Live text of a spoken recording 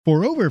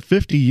For over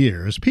 50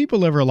 years,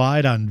 people have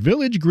relied on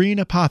Village Green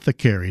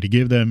Apothecary to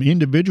give them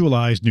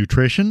individualized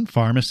nutrition,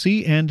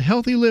 pharmacy, and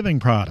healthy living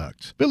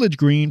products. Village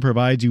Green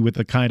provides you with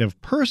the kind of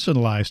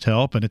personalized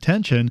help and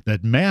attention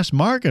that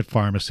mass-market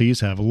pharmacies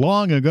have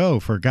long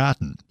ago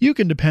forgotten. You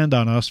can depend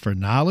on us for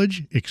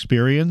knowledge,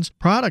 experience,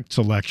 product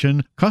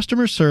selection,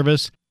 customer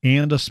service,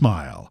 and a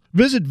smile.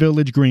 Visit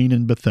Village Green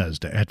in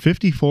Bethesda at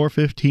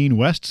 5415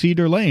 West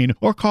Cedar Lane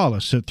or call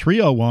us at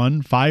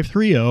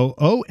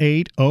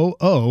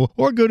 301-530-0800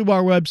 or go to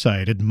our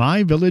website at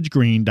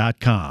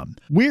myvillagegreen.com.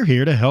 We're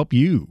here to help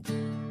you.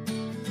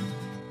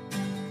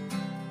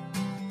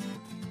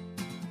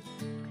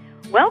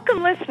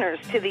 Welcome, listeners,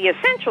 to the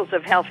Essentials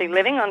of Healthy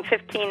Living on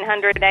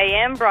 1500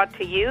 AM, brought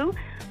to you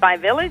by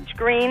Village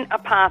Green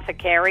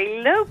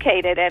Apothecary,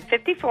 located at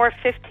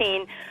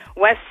 5415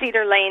 West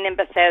Cedar Lane in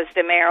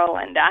Bethesda,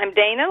 Maryland. I'm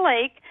Dana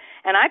Laake,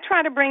 and I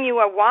try to bring you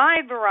a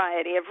wide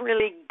variety of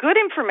really good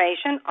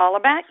information all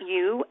about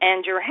you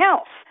and your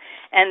health.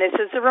 And this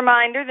is a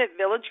reminder that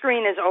Village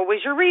Green is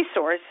always your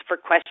resource for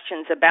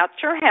questions about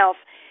your health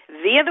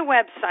via the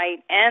website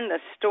and the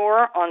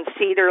store on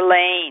Cedar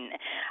Lane.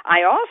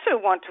 I also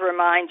want to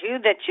remind you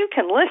that you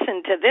can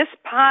listen to this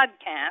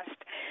podcast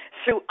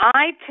through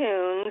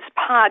iTunes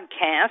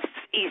Podcasts,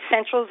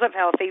 Essentials of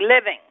Healthy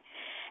Living.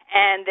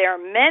 And there are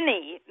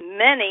many,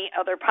 many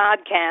other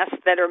podcasts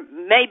that are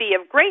maybe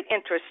of great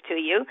interest to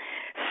you,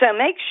 so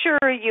make sure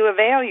you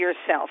avail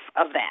yourself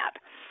of that.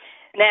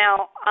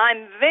 Now,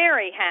 I'm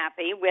very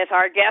happy with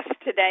our guest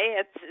today.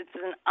 It's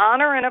an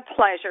honor and a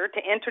pleasure to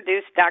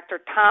introduce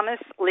Dr. Thomas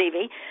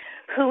Levy,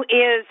 who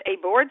is a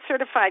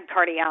board-certified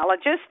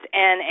cardiologist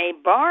and a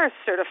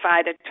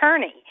bar-certified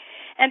attorney.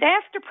 And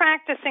after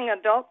practicing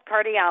adult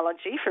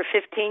cardiology for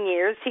 15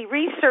 years, he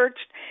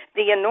researched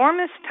the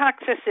enormous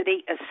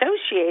toxicity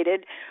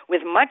associated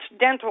with much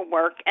dental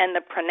work and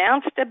the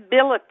pronounced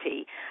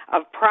ability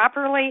of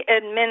properly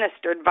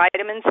administered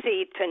vitamin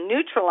C to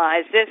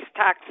neutralize this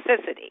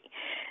toxicity.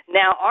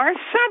 Now, our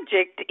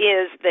subject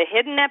is the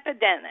hidden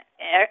epidemic.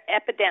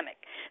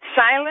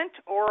 Silent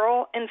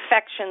oral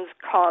infections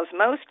cause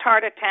most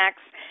heart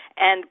attacks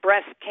and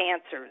breast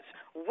cancers.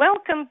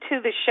 Welcome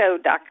to the show,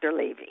 Dr.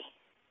 Levy.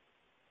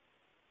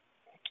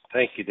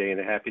 Thank you,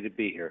 Dana. Happy to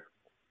be here.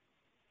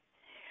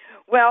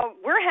 Well,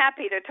 we're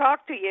happy to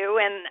talk to you,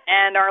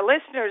 and our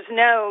listeners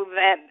know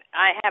that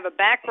I have a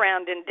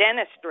background in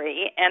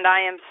dentistry, and I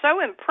am so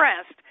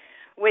impressed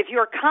with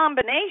your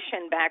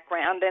combination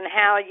background and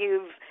how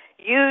you've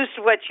used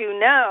what you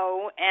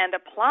know and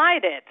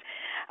applied it.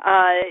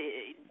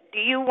 Do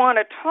you want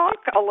to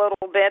talk a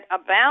little bit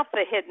about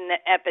the Hidden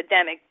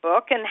Epidemic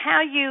book and how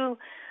you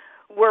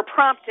were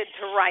prompted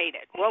to write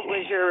it? What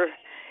was your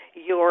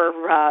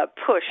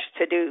push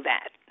to do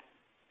that,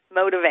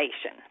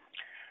 motivation?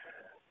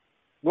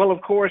 Well,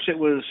 of course, it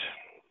was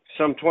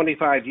some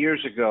 25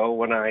 years ago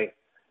when I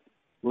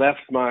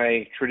left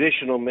my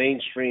traditional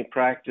mainstream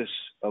practice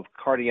of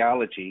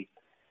cardiology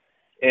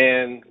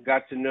and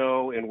got to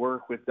know and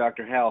work with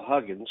Dr. Hal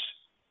Huggins,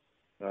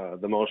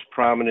 the most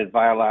prominent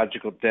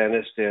biological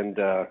dentist and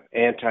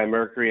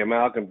anti-mercury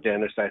amalgam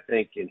dentist, I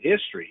think, in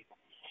history.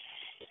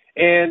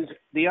 And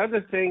the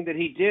other thing that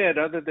he did,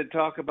 other than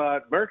talk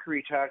about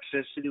mercury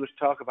toxicity, was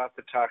talk about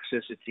the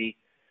toxicity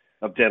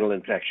of dental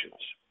infections.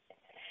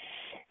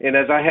 And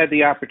as I had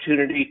the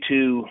opportunity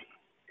to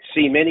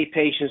see many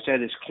patients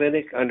at his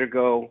clinic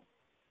undergo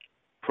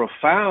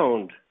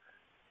profound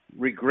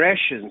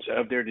regressions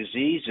of their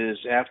diseases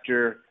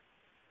after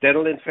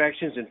dental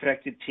infections,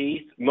 infected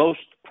teeth, most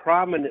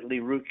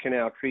prominently root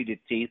canal treated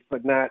teeth,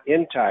 but not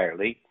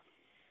entirely.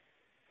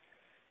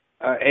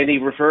 And he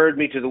referred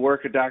me to the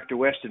work of Dr.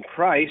 Weston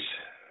Price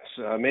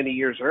many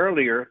years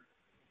earlier.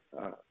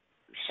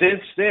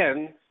 Since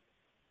then,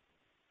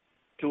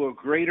 to a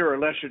greater or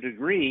lesser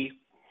degree,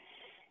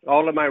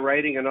 all of my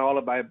writing and all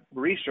of my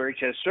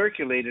research has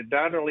circulated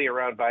not only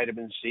around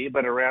vitamin C,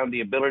 but around the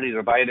ability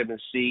of vitamin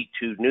C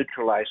to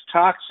neutralize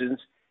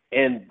toxins,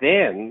 and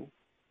then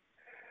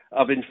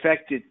of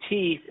infected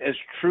teeth as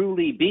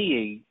truly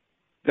being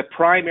the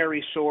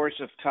primary source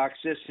of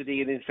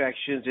toxicity and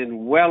infections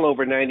in well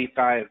over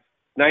 95%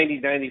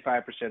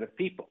 of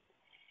people.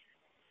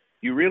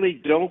 You really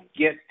don't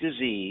get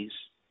disease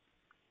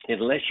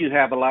unless you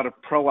have a lot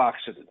of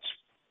pro-oxidants.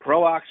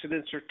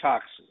 Pro-oxidants are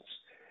toxins,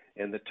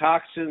 and the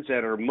toxins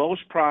that are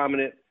most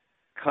prominent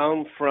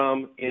come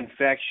from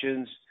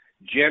infections,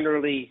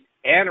 generally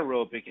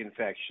anaerobic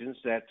infections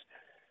that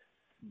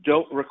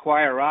don't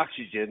require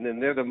oxygen,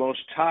 and they're the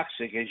most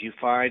toxic, as you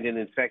find in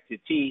infected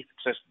teeth,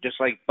 just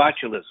like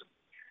botulism.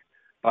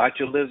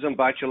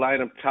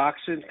 Botulinum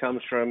toxin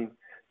comes from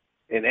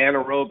an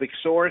anaerobic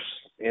source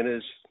and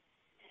is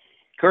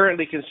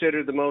currently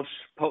considered the most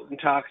potent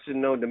toxin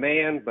known to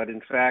man, but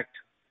in fact,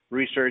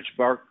 research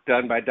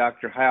done by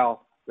Dr.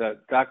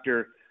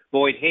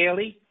 Boyd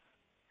Haley,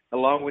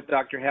 along with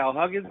Dr. Hal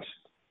Huggins,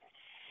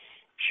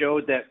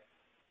 showed that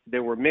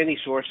there were many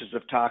sources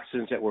of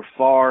toxins that were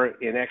far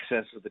in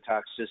excess of the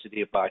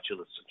toxicity of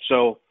botulism.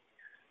 So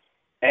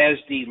as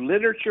the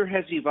literature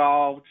has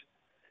evolved,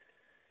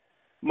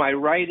 my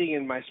writing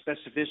and my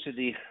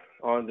specificity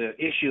on the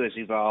issue has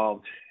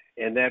evolved,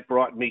 and that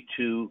brought me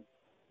to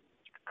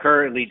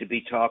currently to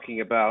be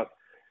talking about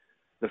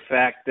the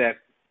fact that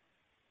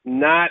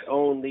not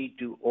only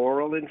do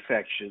oral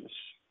infections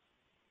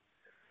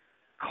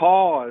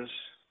cause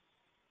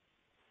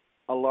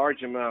a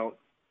large amount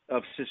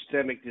of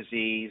systemic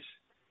disease,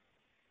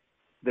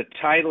 the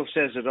title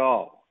says it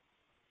all.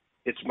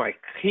 It's my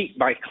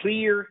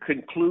clear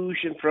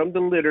conclusion from the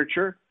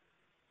literature,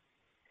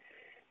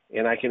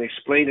 and I can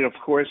explain it, of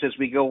course, as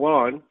we go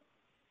on,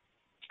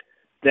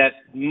 that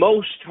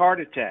most heart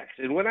attacks,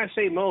 and when I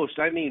say most,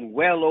 I mean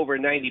well over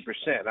 90%.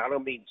 I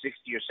don't mean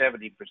 60 or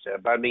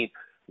 70%, but I mean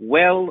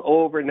well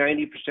over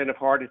 90% of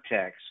heart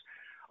attacks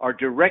are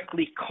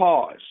directly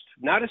caused,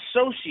 not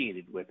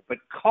associated with, but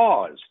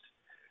caused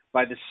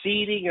by the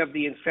seeding of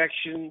the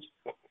infections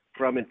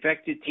from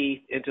infected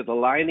teeth into the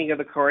lining of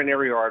the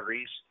coronary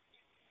arteries.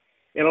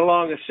 And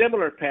along a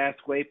similar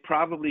pathway,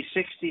 probably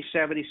 60,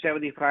 70,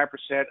 75%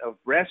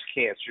 of breast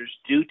cancers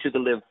due to the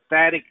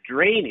lymphatic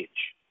drainage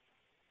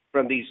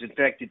from these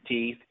infected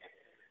teeth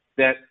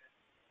that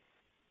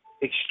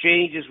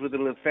exchanges with the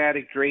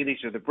lymphatic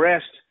drainage of the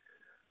breast.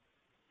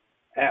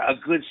 A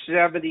good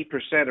 70%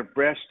 of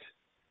breast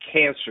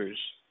cancers,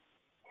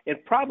 and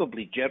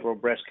probably general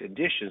breast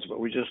conditions, but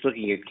we're just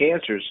looking at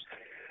cancers,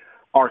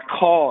 are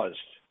caused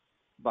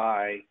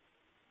by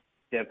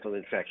dental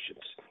infections.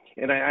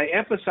 And I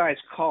emphasize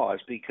cause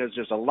because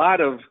there's a lot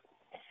of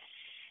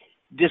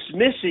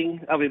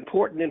dismissing of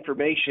important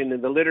information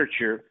in the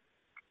literature.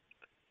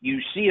 You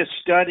see a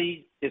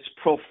study, it's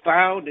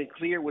profound and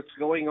clear what's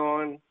going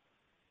on,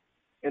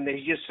 and they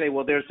just say,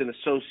 well, there's an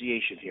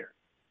association here.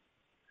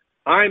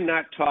 I'm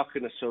not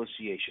talking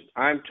association.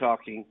 I'm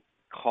talking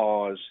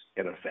cause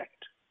and effect.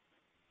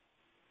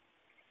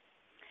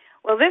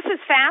 Well, this is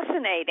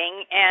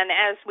fascinating, and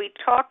as we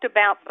talked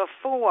about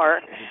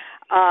before,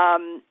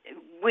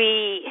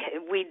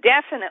 we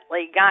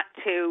definitely got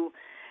to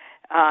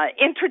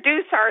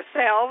introduce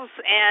ourselves,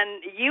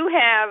 and you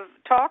have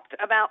talked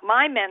about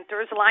my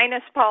mentors,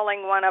 Linus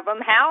Pauling, one of them,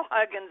 Hal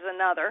Huggins,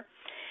 another,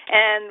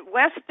 and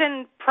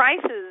Weston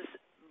Price's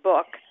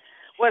book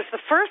was the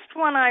first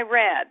one I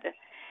read.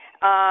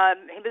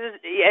 He was,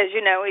 as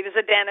you know, he was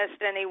a dentist,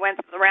 and he went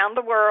around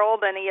the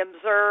world, and he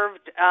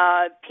observed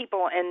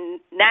people in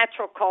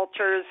natural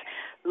cultures,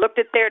 looked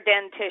at their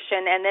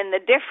dentition, and then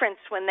the difference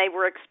when they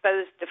were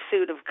exposed to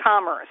food of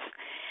commerce.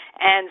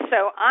 And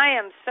so I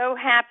am so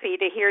happy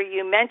to hear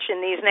you mention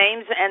these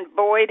names, and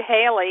Boyd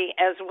Haley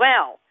as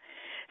well.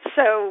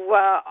 So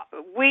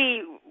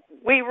we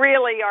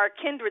really are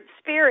kindred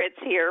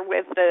spirits here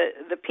with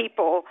the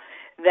people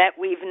that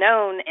we've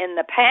known in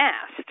the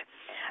past.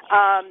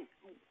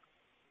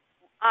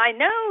 I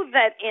know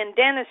that in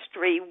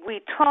dentistry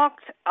we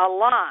talked a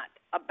lot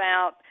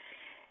about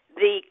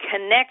the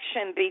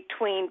connection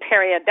between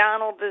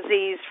periodontal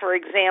disease, for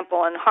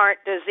example, and heart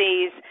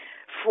disease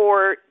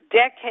for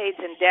decades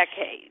and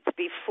decades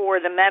before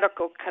the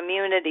medical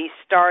community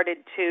started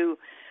to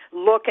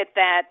look at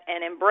that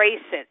and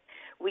embrace it.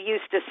 We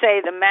used to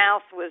say the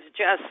mouth was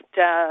just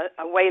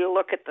a way to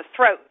look at the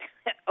throat.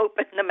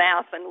 Open the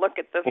mouth and look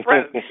at the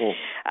throat.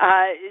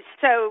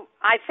 So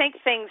I think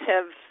things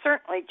have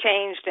certainly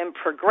changed and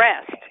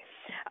progressed.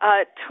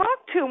 Talk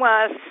to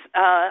us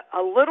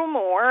a little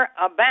more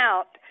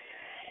about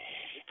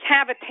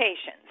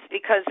cavitations,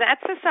 because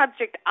that's a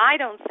subject I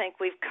don't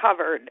think we've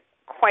covered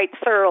quite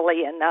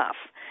thoroughly enough.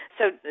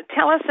 So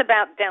tell us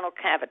about dental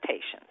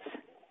cavitations.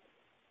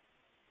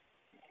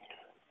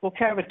 Well,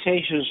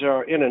 cavitations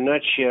are, in a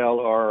nutshell,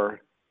 are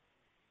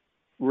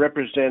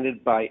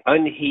represented by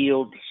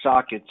unhealed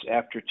sockets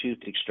after tooth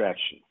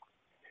extraction.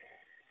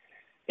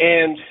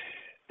 And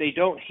they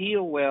don't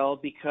heal well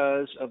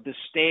because of the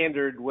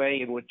standard way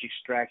in which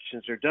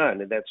extractions are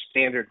done. And that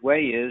standard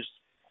way is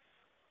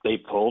they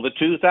pull the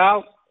tooth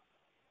out,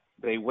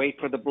 they wait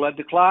for the blood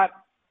to clot,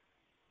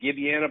 give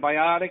you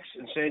antibiotics,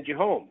 and send you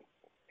home.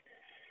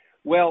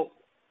 Well,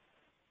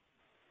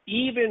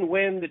 even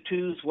when the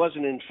tooth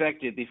wasn't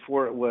infected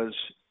before it was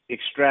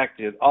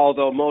extracted,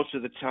 although most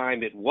of the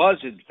time it was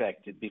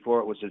infected before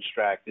it was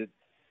extracted,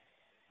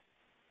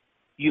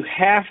 you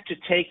have to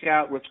take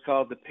out what's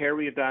called the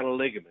periodontal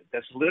ligament.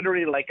 That's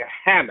literally like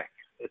a hammock.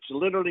 It's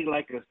literally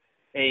like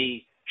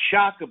a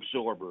shock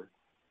absorber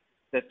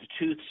that the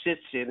tooth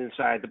sits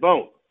inside the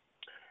bone.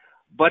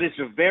 But it's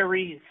a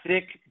very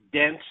thick,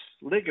 dense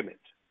ligament,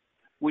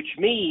 which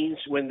means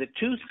when the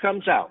tooth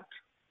comes out,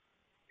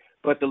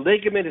 but the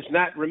ligament is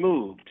not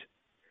removed,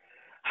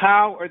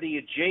 how are the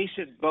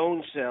adjacent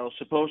bone cells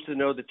supposed to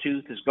know the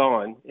tooth is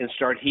gone and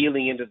start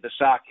healing into the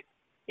socket?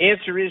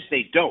 Answer is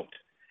they don't.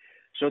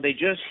 So they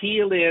just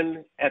heal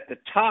in at the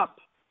top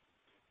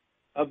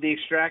of the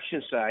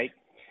extraction site,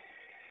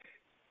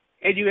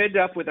 and you end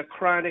up with a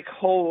chronic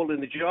hole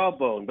in the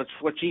jawbone. But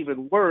what's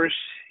even worse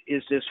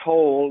is this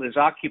hole is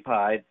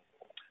occupied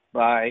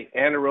by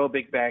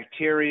anaerobic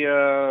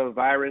bacteria,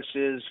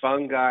 viruses,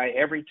 fungi,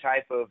 every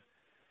type of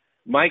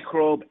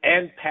microbe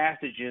and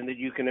pathogen that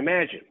you can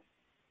imagine.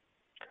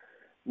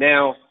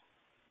 Now,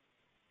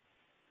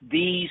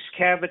 these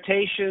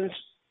cavitations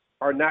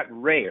are not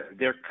rare.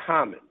 They're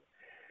common.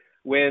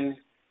 When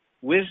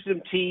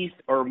wisdom teeth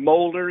or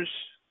molars,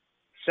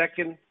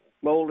 second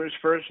molars,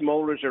 first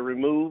molars are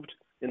removed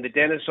in the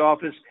dentist's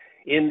office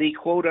in the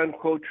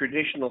quote-unquote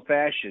traditional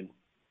fashion,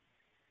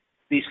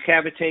 these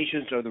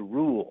cavitations are the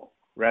rule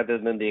rather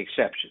than the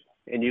exception.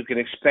 And you can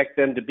expect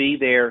them to be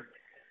there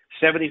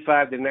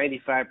 75 to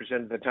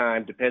 95% of the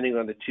time, depending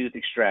on the tooth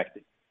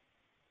extracted.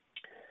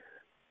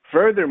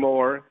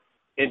 Furthermore,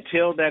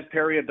 until that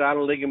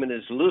periodontal ligament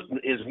is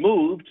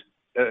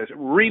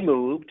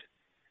removed,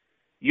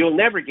 you'll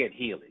never get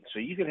healing. So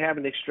you can have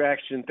an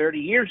extraction 30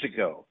 years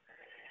ago,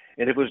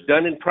 and if it was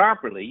done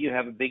improperly, you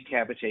have a big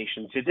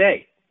cavitation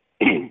today.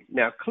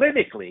 Now,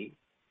 clinically,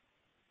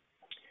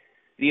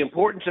 the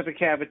importance of a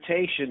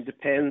cavitation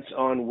depends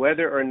on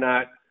whether or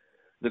not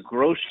the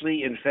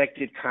grossly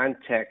infected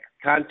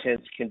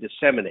contents can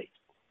disseminate.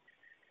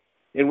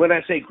 And when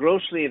I say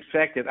grossly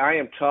infected, I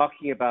am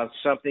talking about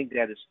something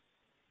that is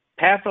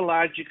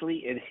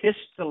pathologically and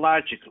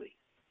histologically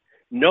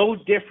no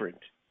different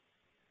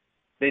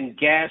than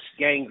gas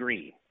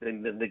gangrene,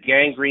 than the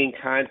gangrene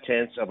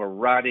contents of a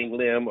rotting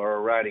limb or a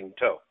rotting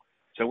toe.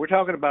 So we're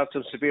talking about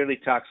some severely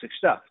toxic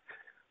stuff.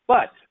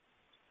 But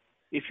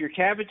if your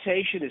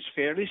cavitation is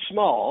fairly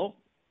small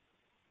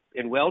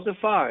and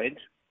well-defined,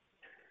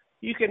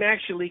 you can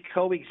actually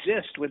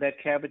coexist with that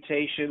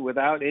cavitation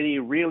without any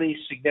really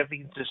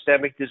significant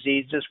systemic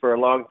diseases for a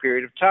long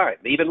period of time,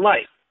 even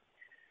life.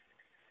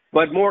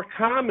 But more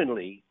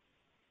commonly,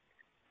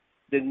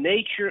 the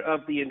nature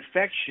of the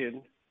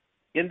infection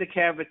in the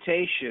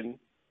cavitation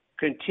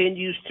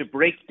continues to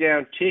break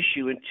down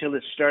tissue until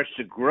it starts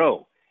to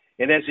grow.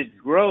 And as it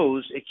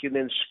grows, it can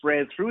then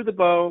spread through the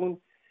bone.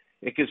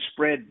 It can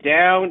spread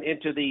down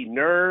into the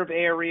nerve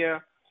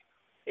area.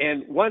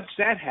 And once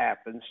that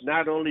happens,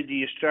 not only do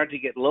you start to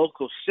get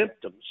local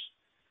symptoms,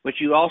 but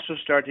you also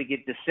start to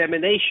get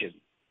dissemination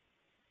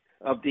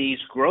of these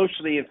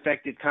grossly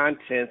infected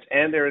contents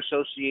and their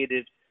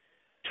associated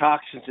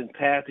toxins and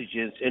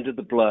pathogens into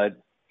the blood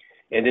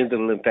and into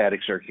the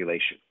lymphatic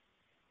circulation.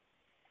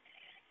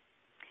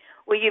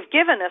 Well, you've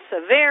given us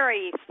a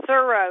very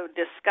thorough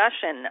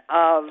discussion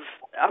of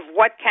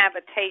what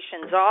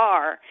cavitations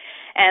are,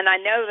 and I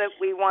know that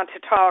we want to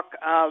talk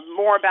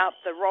more about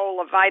the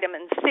role of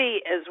vitamin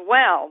C as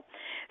well.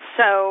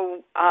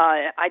 So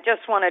I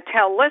just want to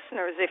tell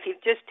listeners, if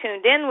you've just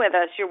tuned in with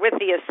us, you're with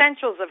the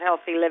Essentials of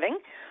Healthy Living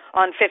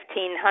on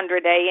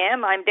 1500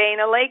 AM. I'm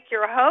Dana Laake,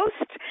 your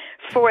host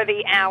for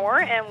the hour,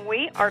 and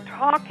we are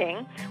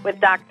talking with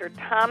Dr.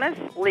 Thomas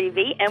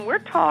Levy, and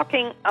we're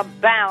talking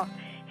about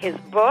his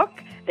book,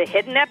 The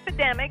Hidden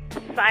Epidemic,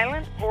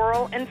 Silent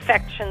Oral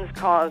Infections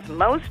Cause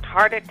Most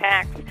Heart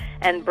Attacks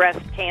and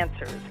Breast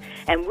Cancers.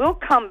 And we'll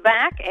come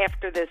back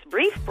after this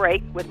brief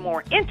break with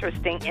more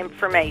interesting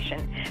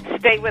information.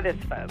 Stay with us,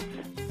 folks.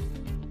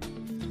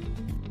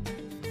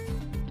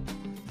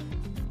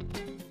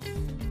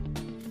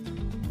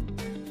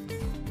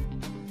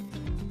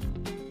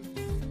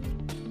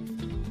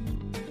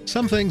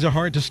 Some things are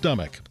hard to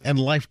stomach, and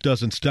life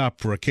doesn't stop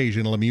for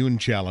occasional immune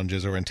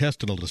challenges or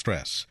intestinal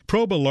distress.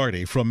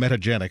 Probilarty from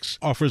Metagenics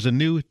offers a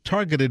new,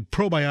 targeted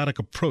probiotic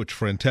approach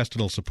for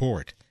intestinal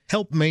support.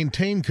 Help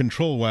maintain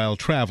control while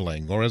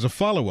traveling or as a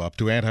follow-up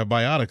to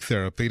antibiotic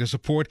therapy to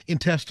support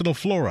intestinal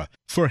flora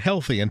for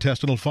healthy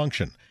intestinal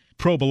function.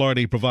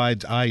 Probilarty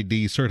provides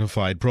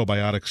ID-certified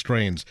probiotic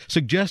strains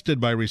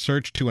suggested by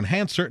research to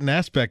enhance certain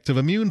aspects of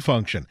immune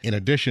function, in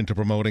addition to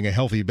promoting a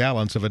healthy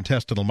balance of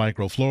intestinal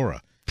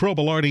microflora.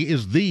 Probilarty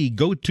is the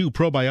go-to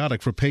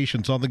probiotic for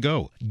patients on the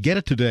go. Get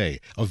it today.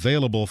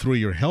 Available through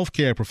your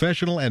healthcare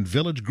professional and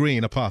Village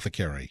Green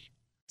apothecary.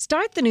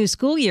 Start the new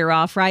school year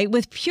off right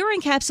with Pure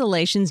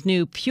Encapsulation's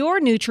new Pure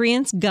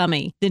Nutrients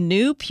Gummy. The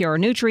new Pure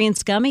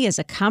Nutrients Gummy is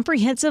a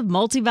comprehensive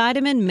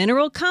multivitamin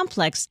mineral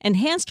complex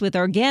enhanced with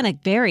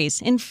organic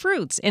berries and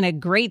fruits in a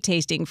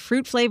great-tasting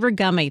fruit-flavored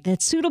gummy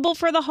that's suitable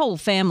for the whole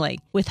family.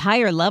 With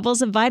higher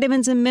levels of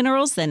vitamins and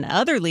minerals than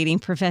other leading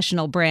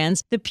professional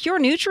brands, the Pure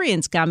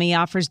Nutrients Gummy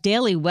offers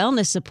daily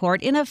wellness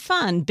support in a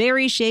fun,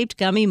 berry-shaped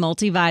gummy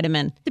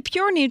multivitamin. The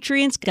Pure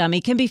Nutrients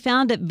Gummy can be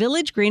found at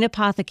Village Green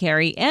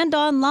Apothecary and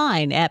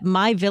online at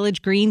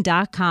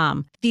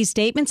myvillagegreen.com. These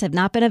statements have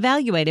not been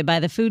evaluated by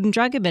the Food and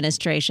Drug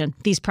Administration.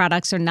 These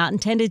products are not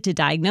intended to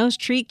diagnose,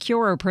 treat,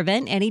 cure, or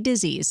prevent any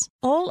disease.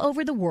 All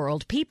over the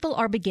world, people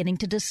are beginning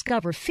to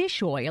discover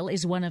fish oil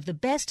is one of the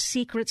best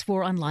secrets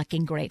for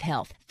unlocking great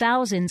health.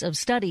 Thousands of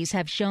studies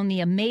have shown the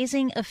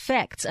amazing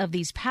effects of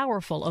these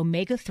powerful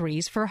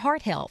omega-3s for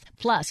heart health.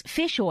 Plus,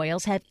 fish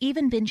oils have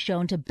even been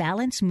shown to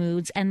balance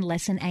moods and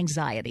lessen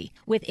anxiety.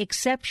 With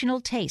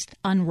exceptional taste,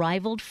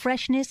 unrivaled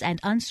freshness, and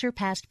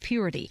unsurpassed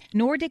purity,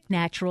 Nordic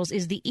Naturals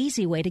is the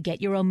easy way to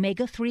get your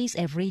omega-3s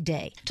every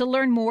day. To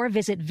learn more,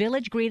 visit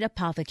Village Green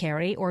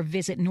Apothecary or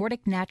visit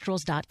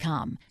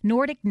NordicNaturals.com.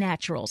 Nordic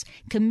Naturals,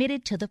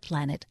 committed to the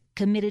planet,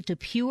 committed to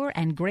pure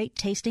and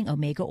great-tasting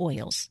omega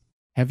oils.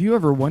 Have you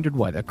ever wondered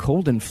why the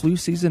cold and flu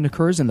season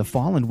occurs in the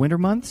fall and winter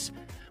months?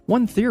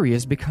 One theory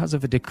is because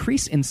of a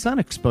decrease in sun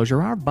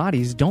exposure, our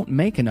bodies don't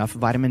make enough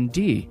vitamin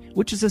D,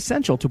 which is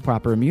essential to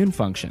proper immune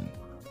function.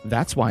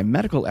 That's why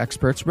medical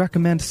experts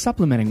recommend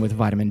supplementing with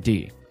vitamin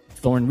D.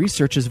 Thorne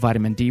Research's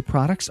vitamin D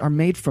products are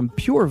made from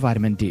pure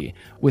vitamin D,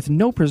 with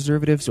no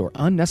preservatives or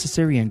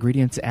unnecessary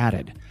ingredients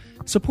added.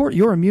 Support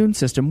your immune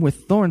system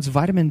with Thorne's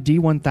vitamin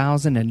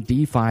D1000 and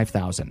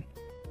D5000.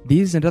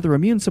 These and other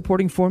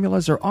immune-supporting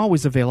formulas are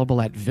always available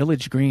at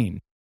Village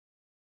Green.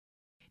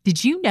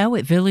 Did you know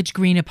at Village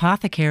Green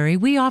Apothecary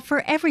we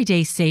offer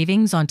everyday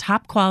savings on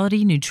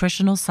top-quality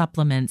nutritional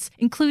supplements,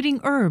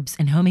 including herbs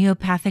and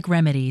homeopathic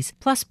remedies,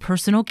 plus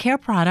personal care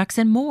products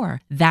and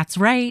more? That's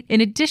right. In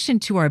addition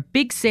to our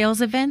big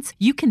sales events,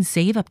 you can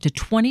save up to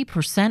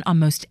 20% on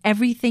most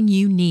everything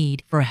you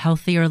need for a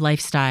healthier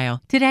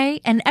lifestyle.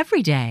 Today and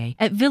every day,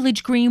 at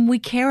Village Green, we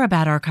care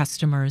about our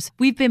customers.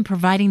 We've been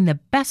providing the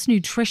best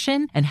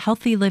nutrition and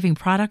healthy living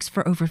products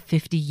for over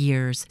 50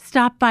 years.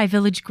 Stop by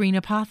Village Green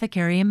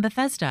Apothecary in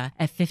Bethesda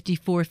at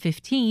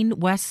 5415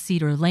 West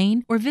Cedar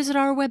Lane or visit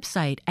our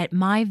website at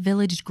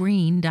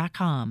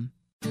myvillagegreen.com.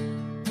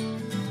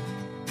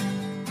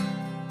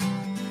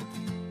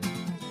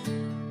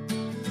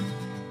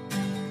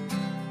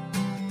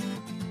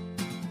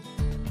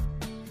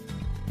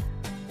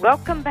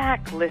 Welcome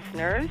back,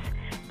 listeners,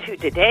 to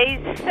today's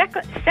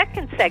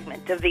second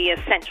segment of the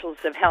Essentials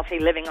of Healthy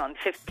Living on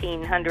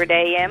 1500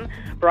 AM,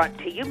 brought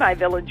to you by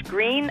Village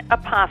Green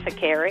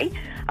Apothecary.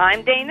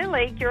 I'm Dana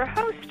Laake, your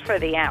host for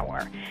the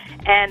hour,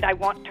 and I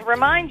want to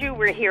remind you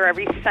we're here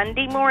every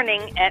Sunday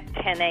morning at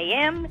 10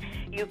 a.m.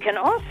 You can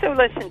also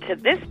listen to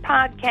this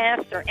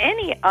podcast or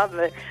any of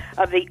the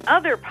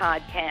other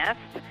podcasts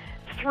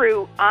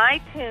through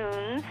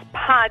iTunes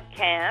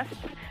Podcasts,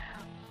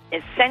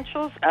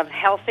 Essentials of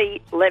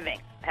Healthy Living.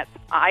 That's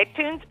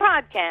iTunes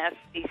Podcast,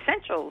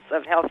 Essentials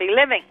of Healthy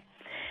Living.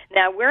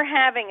 Now, we're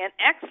having an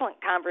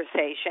excellent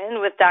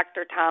conversation with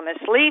Dr. Thomas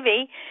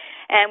Levy,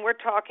 and we're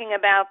talking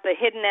about the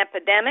hidden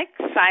epidemic.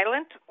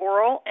 Silent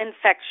oral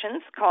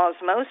infections cause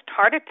most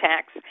heart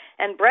attacks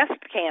and breast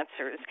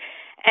cancers.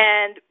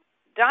 And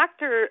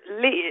Dr.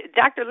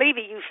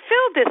 Levy, you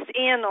filled us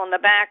in on the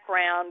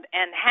background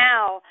and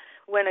how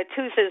when a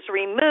tooth is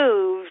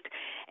removed,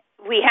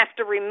 we have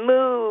to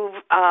remove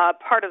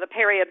part of the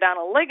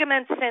periodontal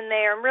ligaments in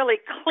there and really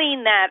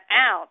clean that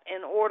out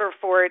in order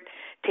for it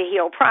to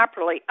heal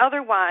properly.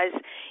 Otherwise,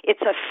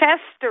 it's a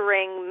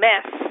festering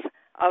mess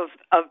of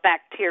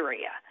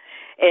bacteria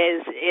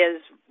is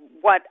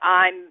what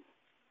I'm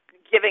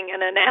giving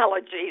an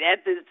analogy.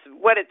 That is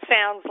what it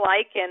sounds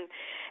like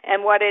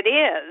and what it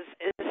is.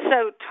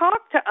 So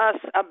talk to us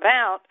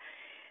about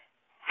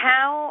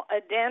how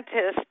a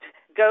dentist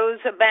goes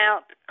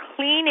about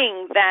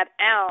cleaning that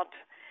out.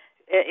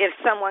 If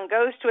someone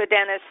goes to a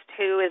dentist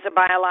who is a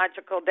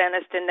biological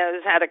dentist and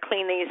knows how to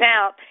clean these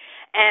out,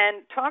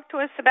 and talk to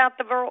us about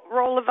the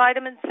role of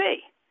vitamin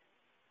C.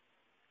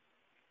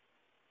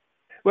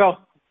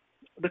 Well,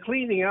 the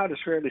cleaning out is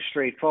fairly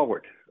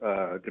straightforward,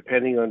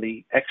 depending on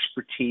the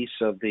expertise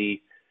of the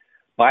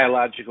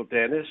biological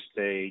dentist.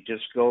 They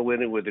just go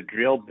in with a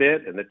drill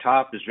bit, and the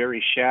top is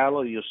very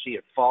shallow. You'll see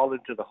it fall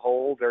into the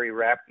hole very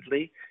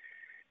rapidly,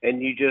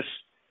 and you just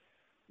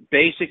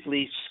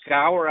basically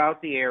scour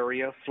out the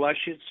area,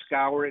 flush it,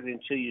 scour it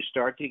until you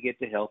start to get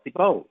to healthy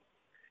bone.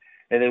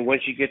 And then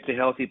once you get to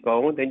healthy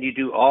bone, then you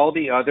do all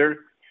the other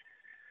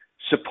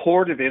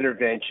supportive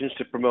interventions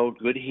to promote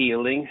good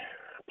healing,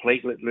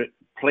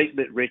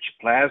 platelet-rich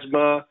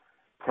plasma,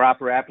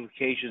 proper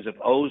applications of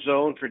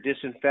ozone for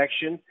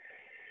disinfection,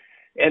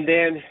 and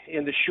then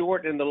in the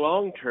short and the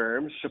long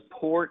term,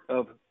 support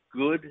of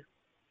good,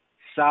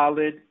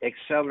 solid,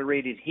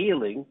 accelerated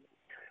healing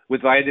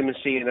with vitamin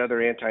C and other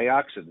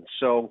antioxidants.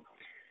 So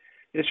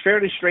it's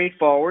fairly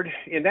straightforward,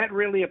 and that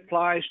really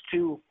applies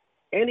to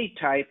any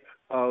type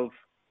of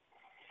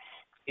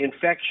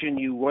infection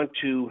you want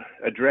to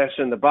address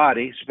in the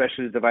body,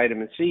 especially the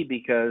vitamin C,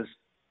 because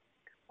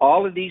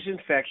all of these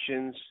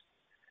infections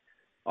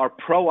are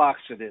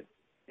pro-oxidant,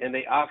 and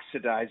they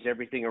oxidize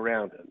everything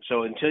around them.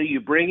 So until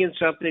you bring in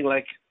something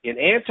like an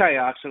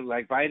antioxidant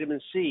like vitamin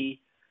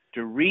C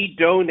to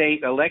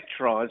redonate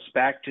electrons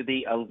back to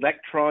the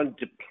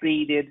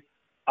electron-depleted,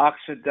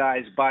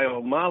 oxidized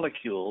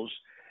biomolecules,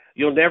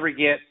 you'll never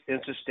get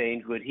and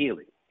sustain good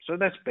healing. So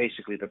that's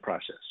basically the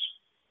process.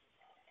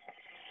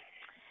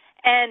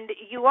 And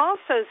you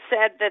also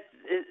said that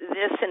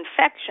this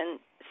infection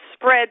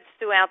spreads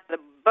throughout the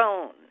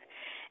bone.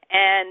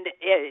 And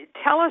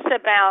tell us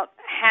about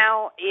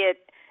how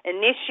it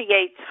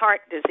initiates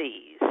heart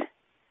disease.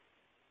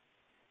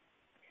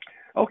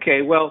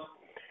 Okay, well,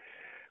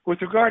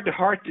 with regard to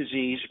heart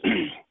disease,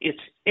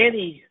 it's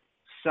any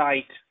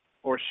site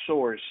or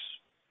source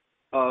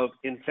of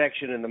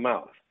infection in the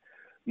mouth.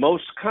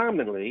 Most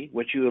commonly,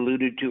 what you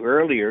alluded to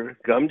earlier,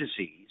 gum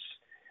disease,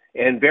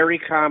 and very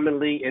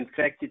commonly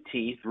infected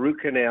teeth, root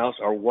canals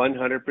are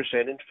 100%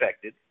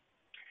 infected.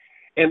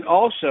 And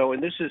also,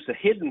 and this is the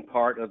hidden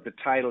part of the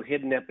title,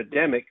 Hidden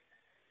Epidemic,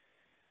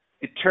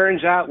 it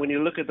turns out when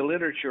you look at the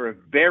literature, a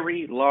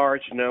very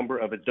large number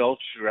of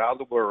adults throughout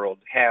the world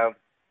have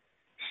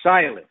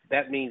Silent,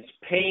 that means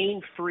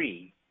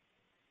pain-free,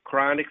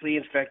 chronically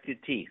infected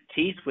teeth.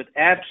 Teeth with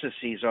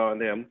abscesses on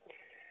them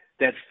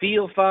that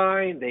feel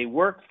fine, they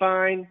work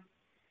fine,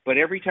 but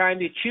every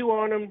time you chew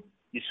on them,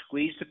 you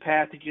squeeze the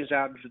pathogens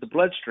out into the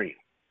bloodstream.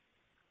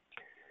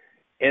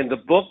 And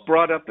the book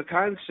brought up the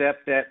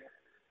concept that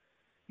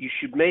you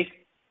should make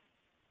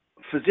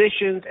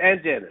physicians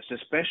and dentists,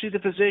 especially the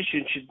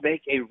physician, should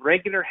make a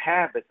regular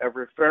habit of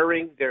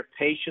referring their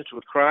patients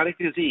with chronic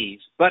disease,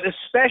 but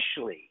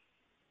especially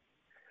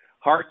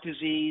heart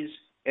disease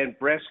and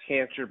breast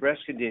cancer, breast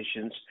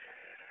conditions,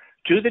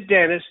 to the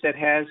dentist that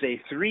has a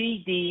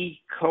 3D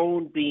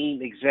cone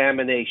beam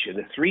examination,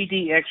 a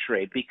 3D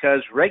x-ray,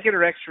 because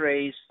regular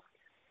x-rays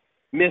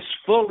miss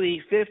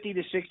fully 50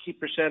 to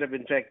 60% of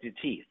infected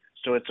teeth.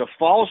 So it's a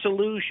false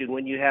illusion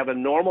when you have a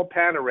normal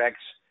Panorex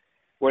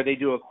where they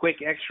do a quick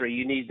x-ray.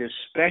 You need this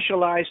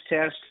specialized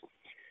test,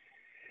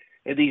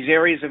 and these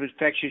areas of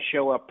infection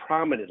show up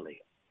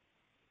prominently.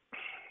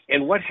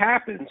 And what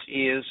happens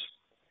is,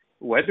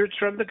 whether it's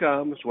from the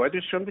gums, whether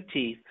it's from the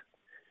teeth,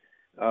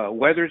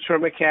 whether it's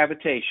from a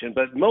cavitation,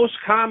 but most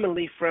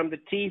commonly from the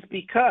teeth,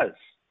 because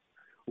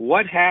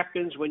what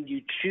happens when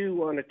you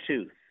chew on a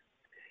tooth?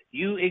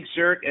 You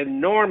exert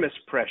enormous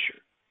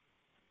pressure.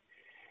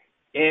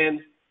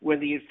 And when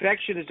the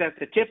infection is at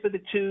the tip of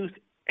the tooth,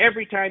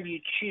 every time you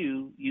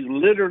chew, you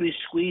literally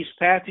squeeze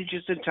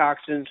pathogens and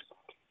toxins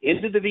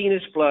into the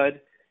venous blood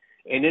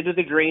and into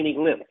the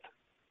draining lymph.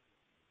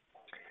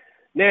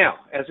 Now,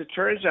 as it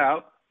turns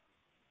out,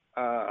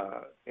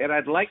 and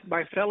I'd like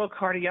my fellow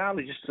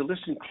cardiologists to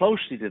listen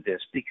closely to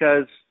this,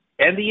 because,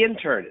 and the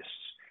internists,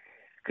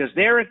 because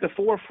they're at the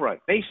forefront.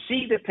 They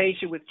see the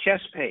patient with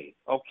chest pain,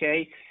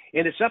 okay?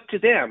 And it's up to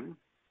them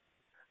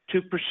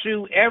to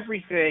pursue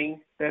everything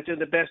that's in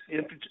the best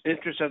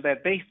interest of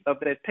that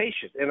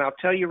patient. And I'll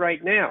tell you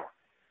right now,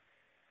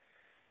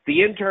 the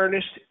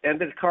internist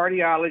and the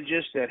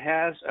cardiologist that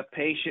has a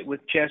patient with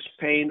chest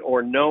pain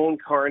or known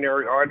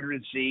coronary artery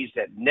disease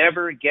that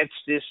never gets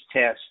this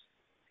test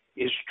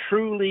is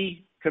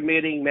truly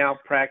committing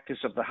malpractice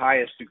of the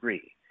highest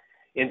degree,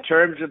 in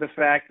terms of the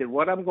fact that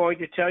what I'm going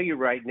to tell you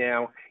right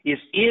now is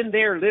in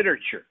their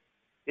literature.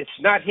 It's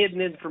not hidden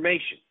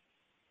information.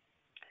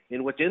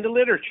 And what's in the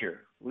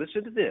literature,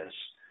 listen to this.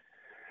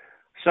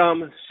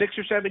 Some 6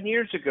 or 7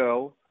 years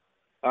ago,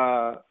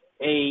 a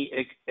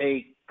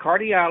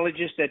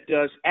cardiologist that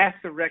does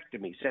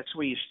atherectomies, that's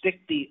where you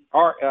stick the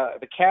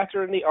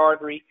catheter in the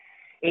artery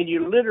and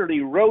you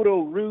literally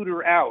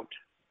roto-rooter out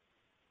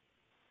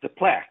the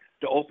plaque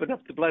to open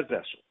up the blood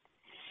vessel.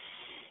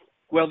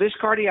 Well, this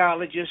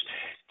cardiologist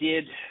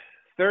did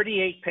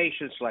 38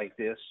 patients like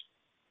this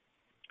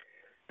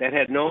that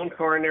had known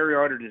coronary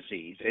artery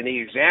disease, and he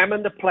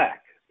examined the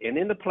plaque. And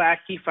in the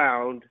plaque, he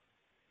found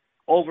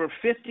over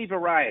 50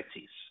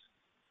 varieties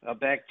of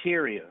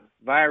bacteria,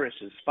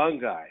 viruses,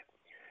 fungi,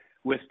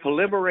 with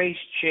polymerase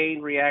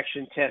chain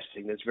reaction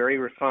testing that's very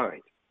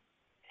refined.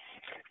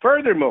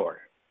 Furthermore,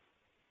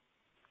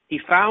 he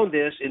found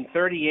this in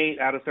 38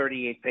 out of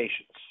 38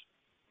 patients.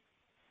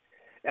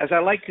 As I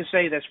like to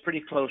say, that's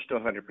pretty close to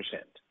 100%.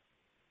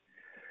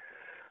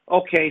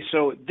 Okay,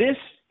 so this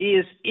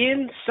is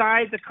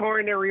inside the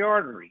coronary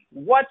artery.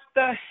 What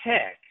the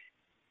heck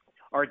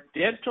are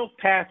dental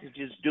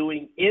pathogens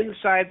doing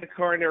inside the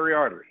coronary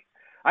artery?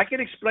 I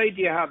can explain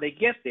to you how they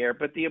get there,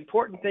 but the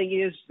important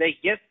thing is they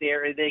get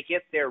there, and they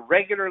get there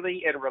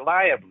regularly and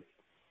reliably.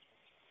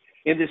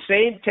 And the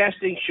same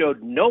testing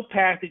showed no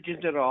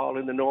pathogens at all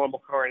in the normal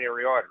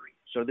coronary artery.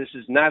 So this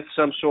is not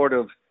some sort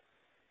of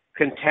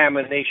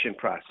contamination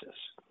process.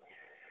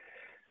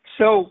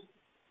 So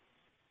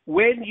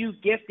when you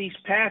get these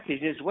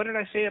pathogens, what did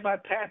I say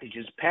about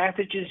pathogens?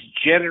 Pathogens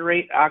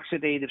generate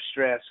oxidative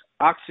stress.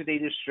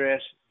 Oxidative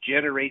stress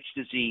generates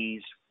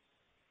disease.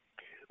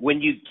 When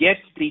you get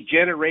the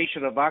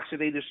generation of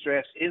oxidative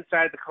stress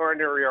inside the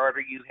coronary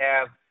artery, you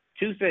have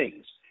two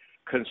things: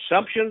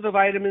 consumption of the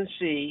vitamin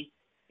C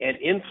and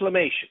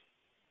inflammation.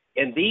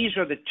 And these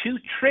are the two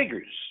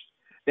triggers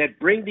that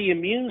bring the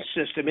immune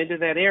system into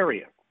that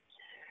area,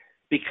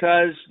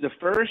 because the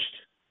first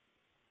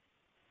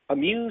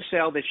immune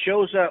cell that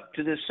shows up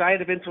to the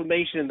site of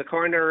inflammation in the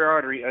coronary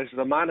artery is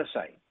the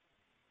monocyte.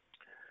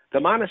 The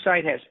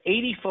monocyte has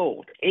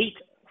 80-fold,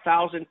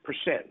 8,000%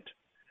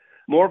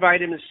 more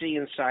vitamin C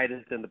inside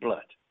it than the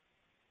blood.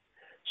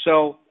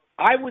 So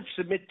I would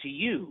submit to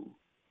you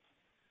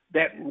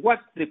that what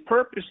the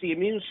purpose the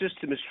immune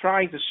system is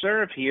trying to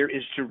serve here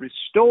is to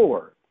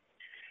restore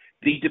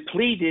the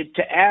depleted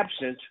to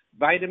absent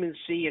vitamin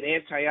C and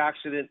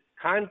antioxidant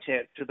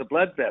content to the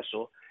blood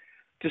vessel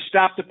to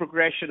stop the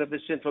progression of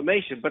this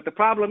inflammation. But the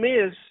problem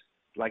is,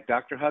 like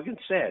Dr. Huggins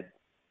said,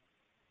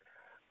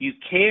 you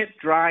can't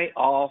dry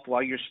off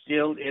while you're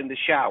still in the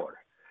shower.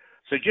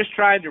 So just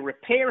trying to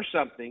repair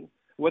something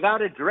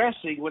without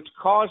addressing what's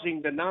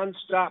causing the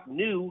nonstop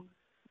new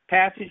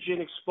pathogen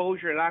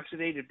exposure and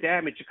oxidative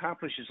damage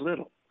accomplishes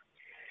little.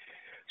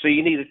 So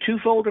you need a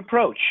twofold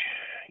approach.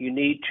 You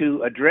need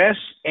to address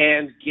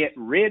and get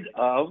rid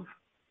of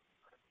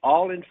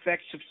all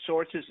infectious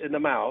sources in the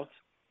mouth.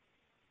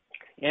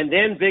 and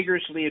then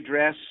vigorously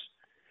address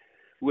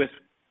with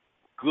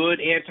good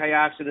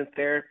antioxidant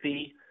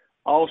therapy,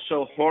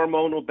 also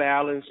hormonal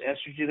balance,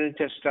 estrogen and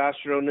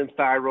testosterone and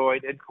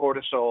thyroid and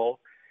cortisol,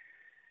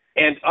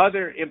 and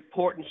other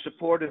important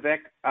supportive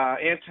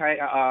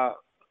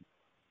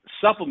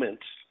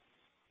supplements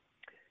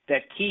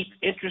that keep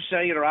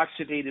intracellular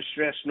oxidative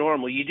stress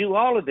normal. You do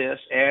all of this,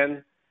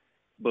 and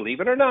believe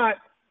it or not,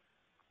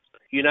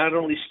 you not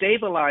only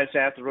stabilize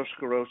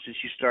atherosclerosis,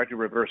 you start to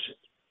reverse it.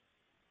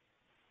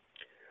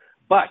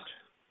 But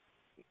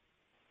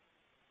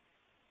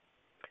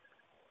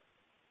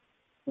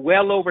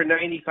well over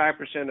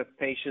 95% of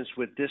patients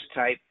with this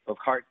type of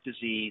heart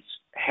disease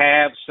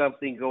have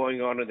something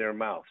going on in their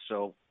mouth.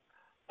 So,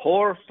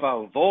 por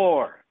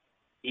favor,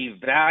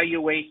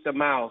 evaluate the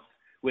mouth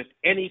with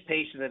any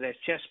patient that has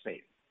chest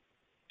pain.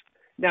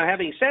 Now,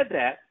 having said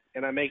that,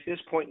 and I make this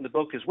point in the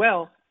book as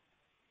well,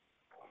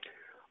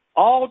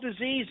 all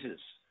diseases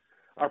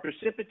are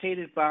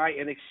precipitated by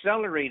and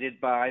accelerated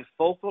by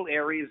focal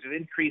areas of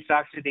increased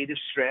oxidative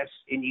stress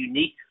in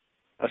unique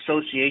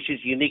associations,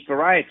 unique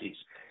varieties.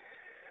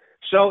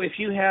 So if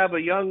you have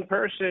a young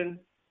person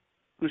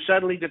who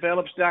suddenly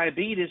develops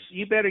diabetes,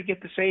 you better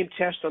get the same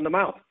test on the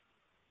mouth,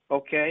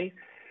 okay?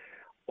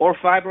 Or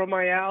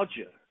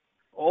fibromyalgia.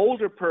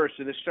 Older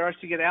person that starts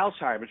to get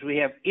Alzheimer's. We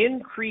have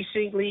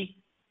increasingly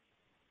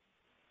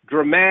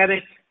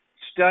dramatic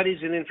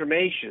studies and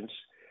informations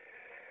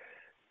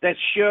that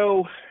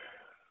show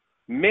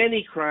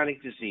many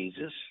chronic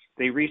diseases.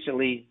 They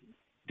recently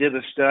did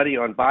a study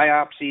on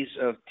biopsies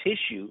of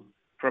tissue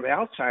from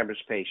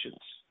Alzheimer's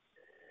patients,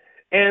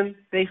 and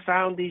they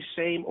found these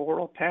same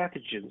oral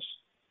pathogens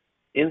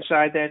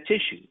inside that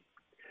tissue,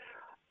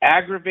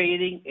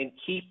 aggravating and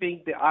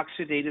keeping the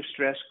oxidative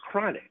stress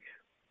chronic,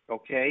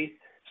 okay?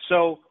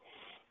 So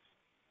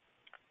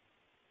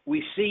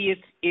we see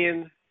it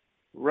in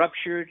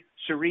ruptured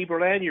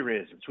cerebral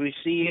aneurysms. We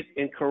see it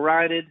in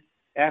carotid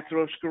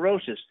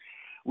atherosclerosis.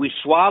 We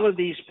swallow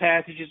these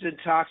pathogens and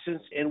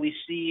toxins, and we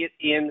see it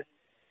in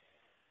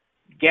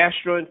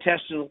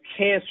gastrointestinal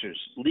cancers,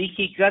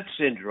 leaky gut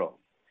syndrome.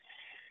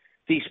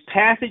 These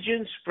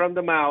pathogens from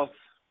the mouth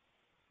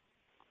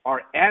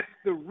are at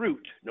the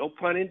root, no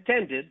pun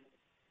intended,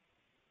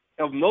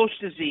 of most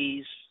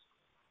disease,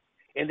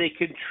 and they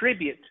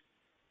contribute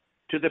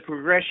to the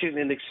progression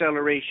and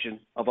acceleration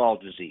of all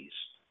disease.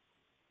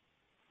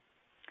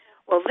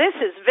 Well, this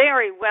is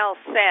very well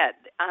said.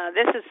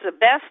 This is the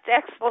best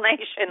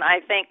explanation I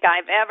think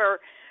I've ever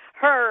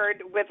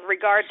heard with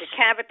regard to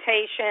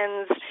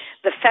cavitations,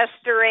 the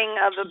festering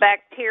of the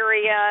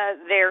bacteria,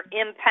 their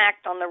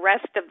impact on the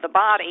rest of the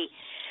body.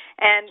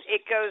 And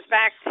it goes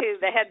back to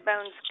the head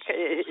bones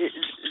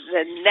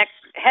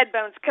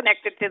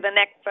connected to the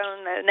neck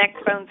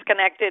bones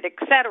connected,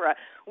 etc.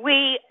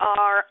 We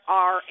are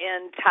our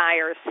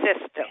entire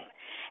system.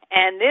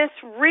 And this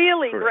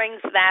really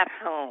brings that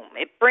home.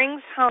 It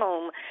brings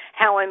home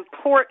how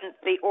important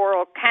the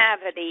oral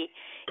cavity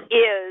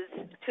is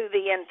to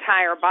the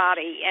entire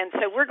body. And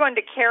so we're going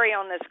to carry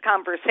on this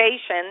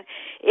conversation.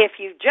 If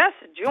you just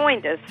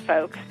joined us,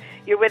 folks,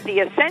 you're with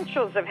the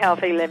Essentials of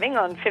Healthy Living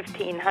on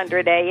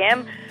 1500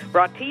 AM,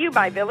 brought to you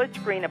by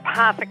Village Green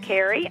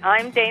Apothecary.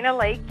 I'm Dana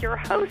Laake, your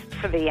host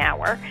for the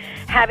hour,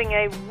 having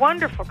a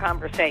wonderful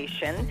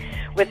conversation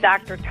with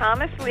Dr.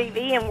 Thomas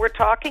Levy, and we're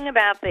talking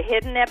about the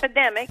hidden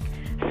epidemic.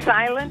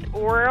 Silent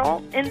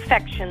oral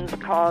infections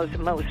cause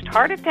most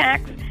heart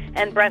attacks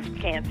and breast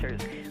cancers.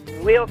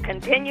 We'll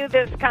continue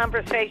this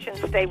conversation.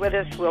 Stay with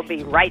us. We'll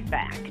be right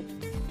back.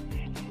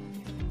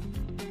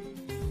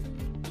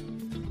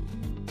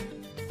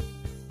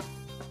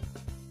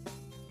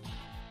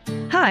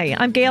 Hi,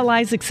 I'm Gail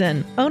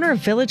Isaacson, owner of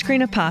Village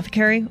Green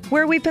Apothecary,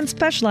 where we've been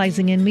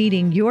specializing in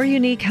meeting your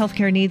unique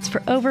healthcare needs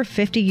for over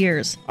 50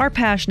 years. Our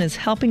passion is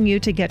helping you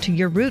to get to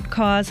your root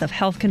cause of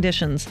health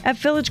conditions. At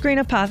Village Green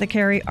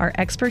Apothecary, our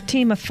expert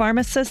team of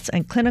pharmacists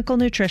and clinical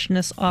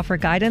nutritionists offer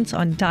guidance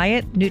on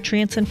diet,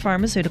 nutrients, and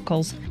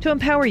pharmaceuticals to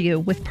empower you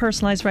with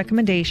personalized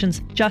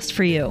recommendations just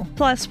for you.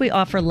 Plus, we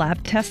offer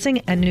lab testing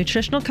and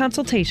nutritional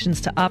consultations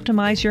to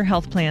optimize your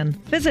health plan.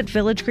 Visit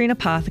Village Green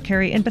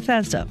Apothecary in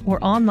Bethesda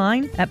or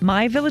online at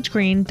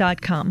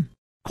myvillagegreen.com.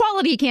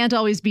 Quality can't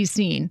always be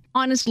seen.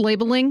 Honest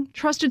labeling,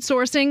 trusted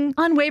sourcing,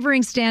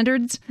 unwavering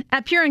standards.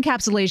 At Pure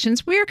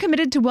Encapsulations, we are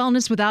committed to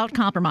wellness without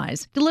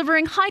compromise,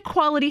 delivering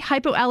high-quality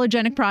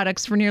hypoallergenic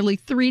products for nearly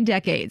 3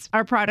 decades.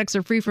 Our products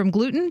are free from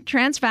gluten,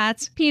 trans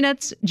fats,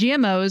 peanuts,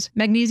 GMOs,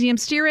 magnesium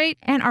stearate,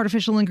 and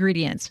artificial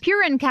ingredients.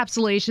 Pure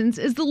Encapsulations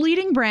is the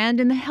leading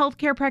brand in the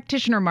healthcare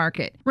practitioner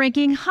market,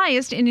 ranking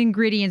highest in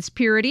ingredients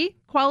purity,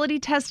 quality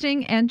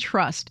testing, and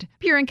trust.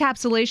 Pure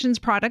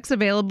Encapsulations products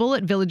available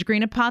at Village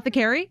Green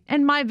Apothecary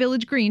and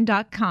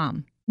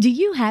myvillagegreen.com. Do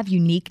you have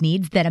unique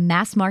needs that a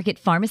mass market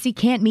pharmacy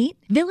can't meet?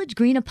 Village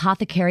Green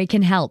Apothecary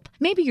can help.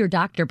 Maybe your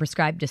doctor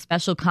prescribed a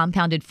special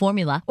compounded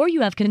formula, or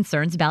you have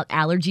concerns about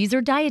allergies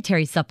or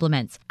dietary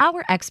supplements.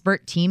 Our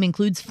expert team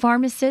includes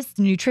pharmacists,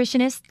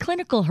 nutritionists,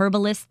 clinical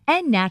herbalists,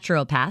 and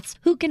naturopaths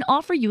who can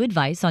offer you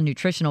advice on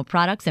nutritional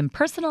products and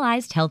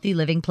personalized healthy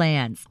living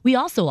plans. We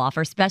also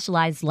offer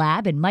specialized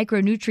lab and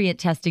micronutrient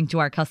testing to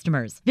our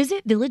customers.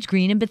 Visit Village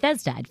Green in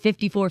Bethesda at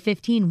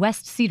 5415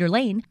 West Cedar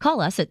Lane. Call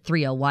us at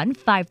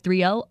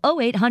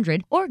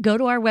 301-530-0800 or go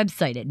to our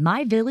website at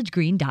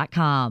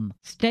myvillagegreen.com.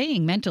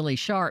 Staying mentally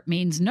sharp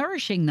means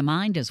nourishing the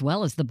mind as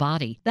well as the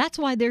body. That's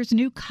why there's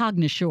new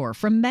Cognisure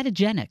from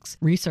Metagenics.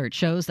 Research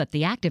shows that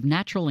the active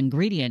natural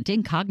ingredient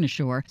in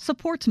Cognisure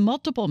supports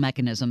multiple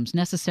mechanisms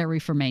necessary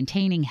for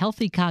maintaining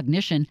healthy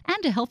cognition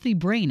and a healthy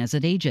brain as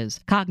it ages.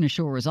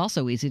 Cognisure is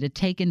also easy to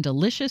take in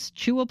delicious,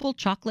 chewable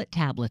chocolate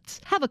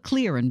tablets. Have a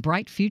clear and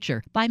bright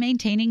future by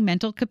maintaining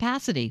mental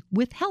capacity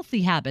with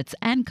healthy habits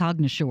and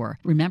Cognisure.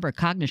 Remember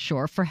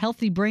Cognisure for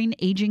healthy brain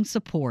aging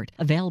support.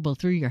 Available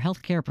through your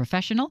healthcare professional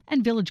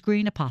and Village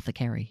Green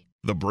Apothecary.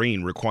 The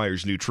brain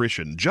requires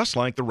nutrition just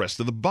like the rest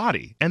of the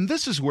body, and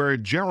this is where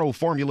Jarrow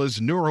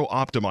Formula's Neuro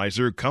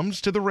Optimizer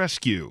comes to the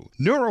rescue.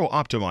 Neuro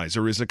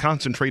Optimizer is a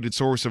concentrated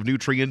source of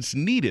nutrients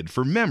needed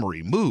for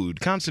memory, mood,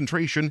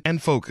 concentration,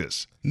 and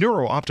focus.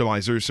 Neuro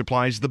Optimizer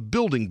supplies the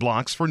building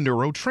blocks for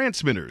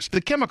neurotransmitters,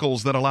 the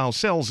chemicals that allow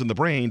cells in the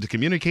brain to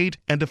communicate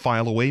and to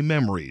file away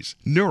memories.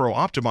 Neuro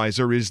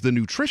Optimizer is the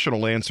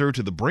nutritional answer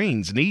to the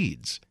brain's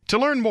needs. To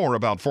learn more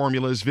about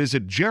formulas,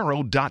 visit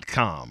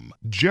Jarrow.com.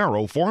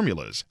 Jarrow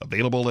Formulas,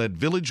 available at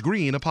Village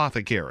Green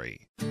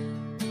Apothecary.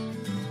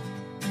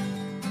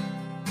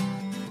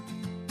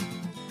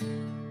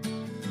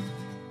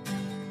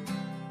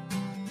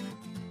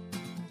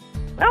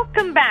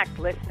 Welcome back,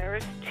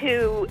 listeners,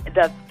 to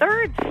the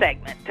third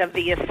segment of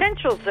the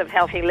Essentials of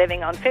Healthy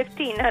Living on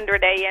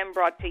 1500 AM,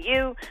 brought to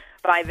you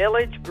by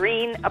Village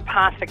Green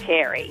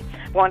Apothecary.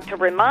 Want to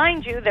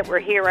remind you that we're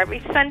here every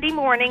Sunday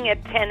morning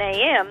at 10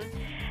 a.m.,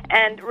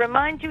 and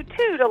remind you,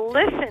 too, to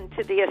listen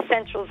to the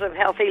Essentials of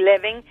Healthy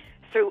Living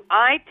through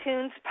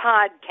iTunes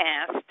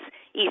podcasts,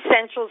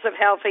 Essentials of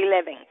Healthy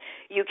Living.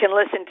 You can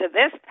listen to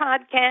this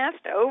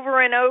podcast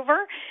over and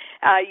over.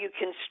 You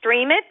can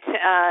stream it.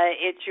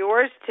 It's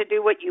yours to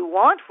do what you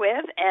want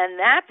with, and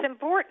that's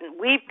important.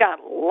 We've got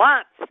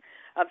lots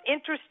of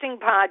interesting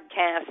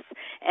podcasts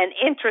and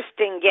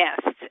interesting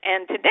guests.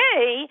 And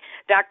today,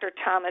 Dr.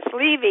 Thomas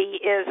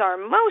Levy is our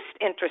most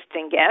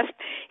interesting guest.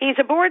 He's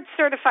a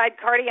board-certified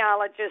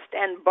cardiologist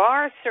and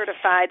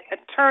bar-certified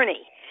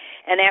attorney.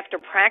 And after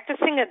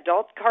practicing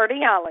adult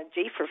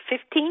cardiology for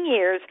 15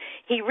 years,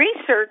 he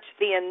researched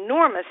the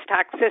enormous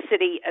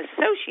toxicity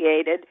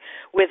associated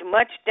with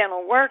much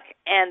dental work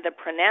and the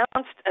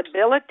pronounced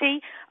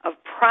ability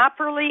of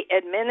properly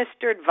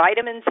administered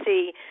vitamin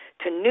C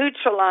to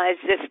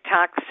neutralize this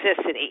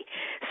toxicity.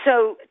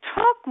 So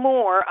talk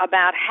more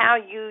about how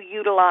you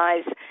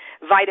utilize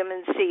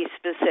vitamin C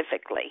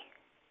specifically.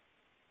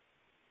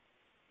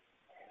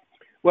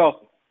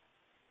 Well,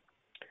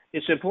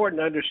 it's important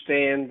to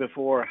understand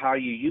before how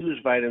you use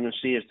vitamin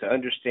C is to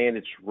understand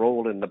its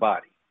role in the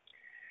body.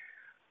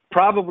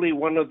 Probably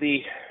one of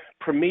the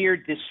premier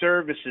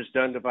disservices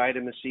done to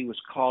vitamin C was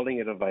calling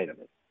it a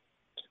vitamin.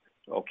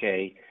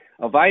 Okay,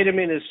 a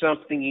vitamin is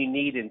something you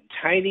need in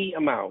tiny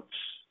amounts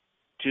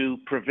to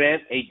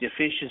prevent a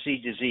deficiency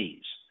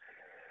disease.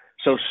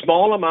 So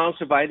small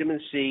amounts of vitamin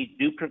C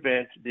do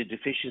prevent the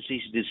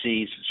deficiency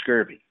disease,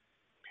 scurvy.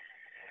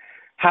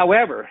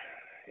 However,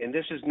 and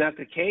this is not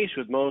the case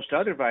with most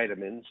other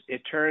vitamins,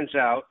 it turns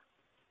out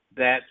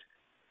that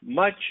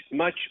much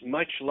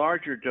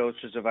larger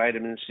doses of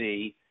vitamin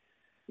C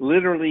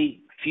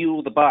literally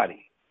fuel the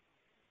body.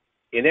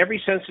 In every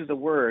sense of the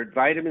word,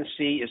 vitamin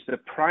C is the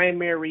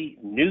primary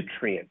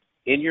nutrient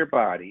in your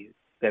body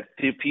that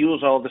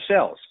fuels all the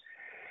cells.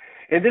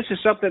 And this is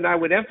something I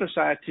would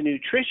emphasize to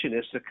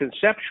nutritionists. The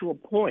conceptual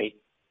point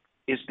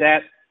is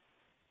that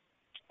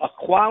a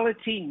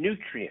quality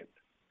nutrient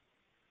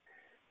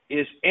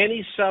is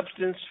any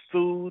substance,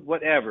 food,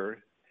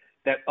 whatever,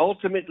 that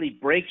ultimately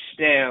breaks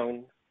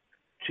down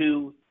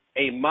to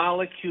a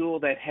molecule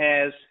that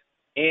has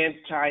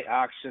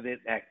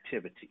antioxidant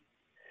activity.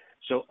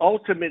 So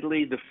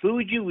ultimately, the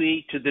food you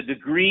eat, to the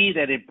degree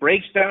that it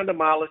breaks down to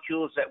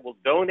molecules that will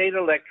donate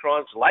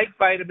electrons like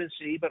vitamin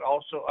C, but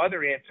also other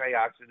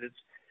antioxidants,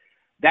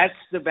 that's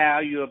the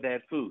value of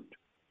that food.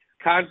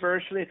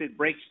 Conversely, if it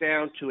breaks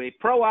down to a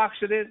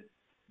pro-oxidant,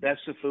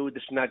 that's the food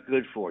that's not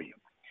good for you.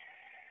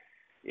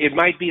 It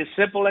might be a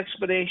simple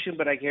explanation,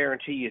 but I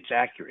guarantee you it's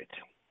accurate.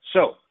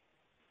 So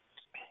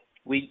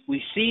we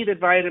see that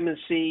vitamin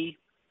C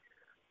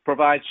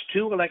provides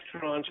 2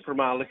 electrons per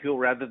molecule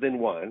rather than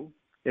 1.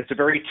 It's a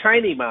very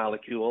tiny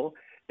molecule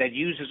that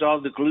uses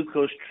all the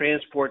glucose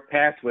transport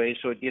pathways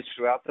so it gets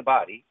throughout the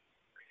body.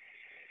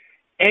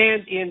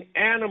 And in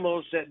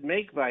animals that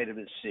make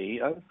vitamin C,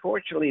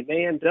 unfortunately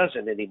man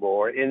doesn't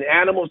anymore, in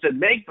animals that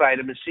make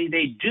vitamin C,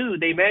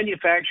 they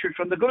manufacture it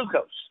from the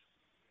glucose.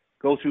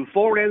 Go through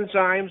 4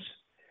 enzymes,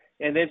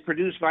 and then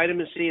produce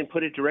vitamin C and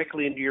put it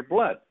directly into your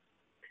blood.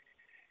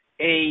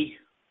 A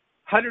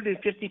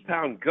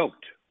 150-pound goat,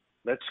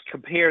 let's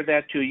compare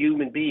that to a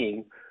human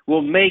being,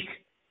 will make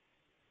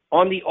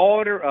on the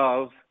order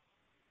of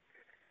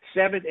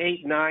 7,000,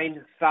 8,000,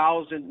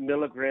 9,000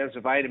 milligrams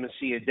of vitamin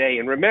C a day.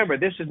 And remember,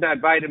 this is not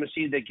vitamin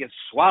C that gets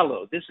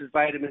swallowed. This is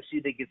vitamin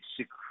C that gets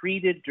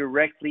secreted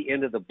directly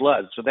into the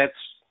blood. So that's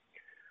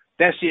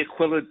the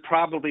equivalent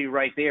probably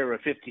right there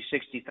of 50,000,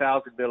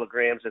 60,000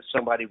 milligrams that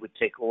somebody would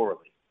take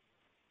orally.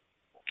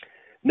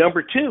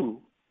 Number two,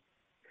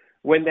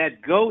 when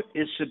that goat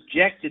is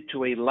subjected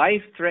to a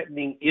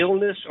life-threatening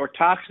illness or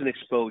toxin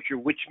exposure,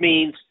 which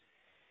means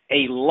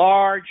a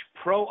large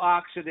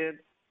pro-oxidant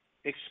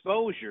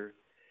exposure,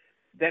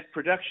 that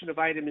production of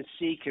vitamin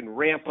C can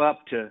ramp up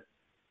to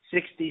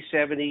 60,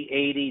 70,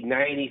 80,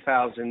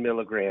 90,000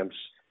 milligrams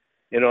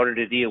in order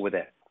to deal with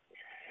that.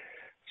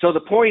 So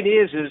the point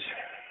is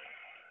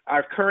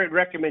our current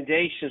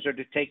recommendations are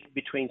to take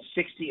between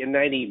 60 and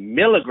 90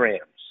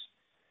 milligrams.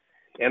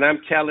 And I'm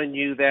telling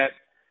you that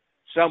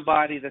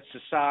somebody that's the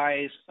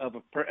size of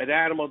an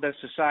animal that's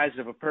the size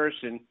of a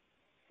person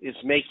is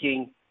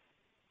making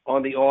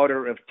on the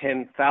order of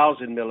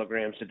 10,000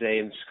 milligrams a day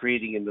and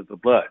secreting into the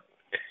blood.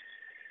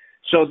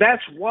 So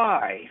that's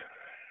why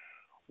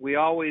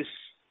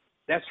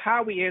that's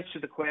how we answer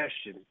the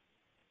question,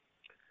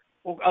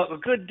 well, a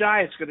good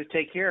diet's going to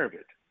take care of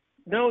it.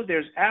 No,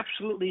 there's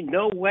absolutely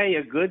no way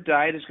a good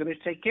diet is going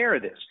to take care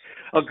of this.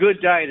 A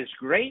good diet is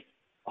great,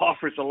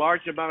 offers a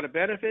large amount of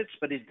benefits,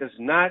 but it does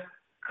not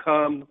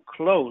come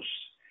close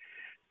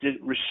to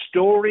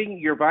restoring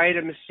your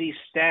vitamin C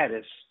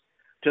status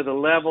to the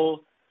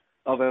level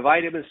of a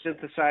vitamin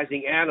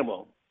synthesizing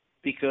animal,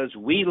 because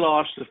we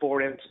lost the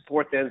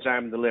fourth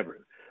enzyme in the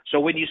liver.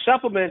 So when you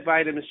supplement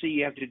vitamin C,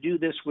 you have to do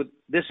this with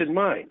this in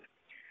mind.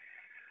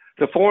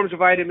 The forms of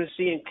vitamin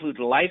C include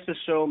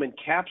liposome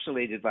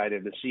encapsulated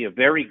vitamin C, a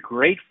very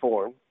great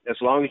form, as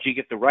long as you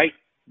get the right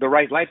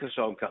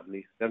liposome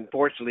company.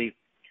 Unfortunately,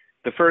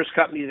 the first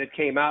company that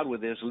came out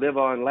with this,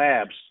 Levy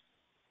Labs,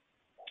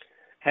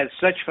 had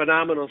such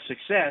phenomenal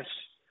success,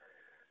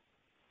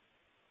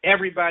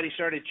 everybody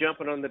started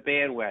jumping on the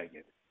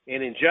bandwagon.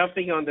 And in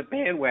jumping on the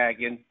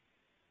bandwagon,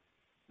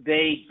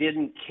 they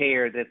didn't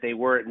care that they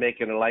weren't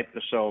making a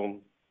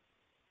liposome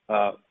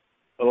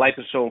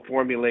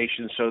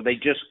formulation, so they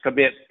just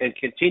commit and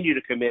continue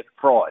to commit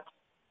fraud.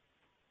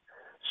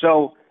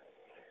 So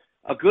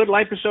a good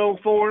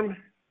liposome form,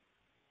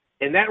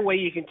 and that way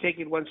you can take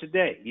it once a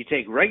day. You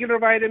take regular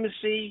vitamin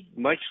C,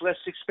 much less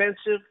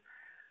expensive,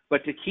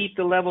 but to keep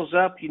the levels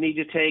up, you need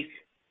to take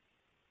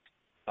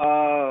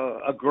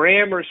a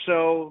gram or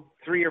so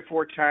 3 or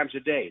 4 times a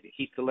day to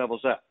keep the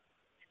levels up.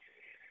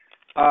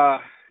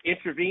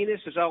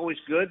 Intravenous is always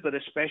good, but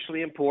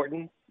especially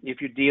important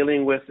if you're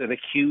dealing with an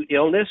acute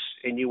illness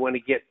and you want to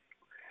get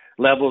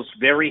levels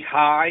very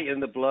high in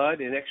the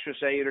blood and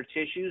extracellular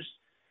tissues.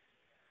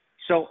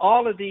 So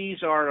all of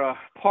these are a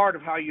part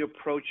of how you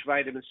approach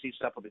vitamin C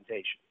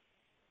supplementation.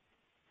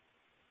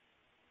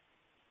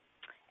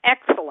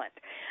 Excellent.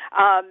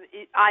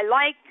 I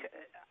like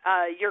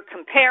your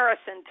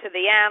comparison to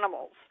the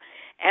animals.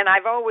 And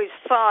I've always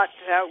thought,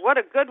 what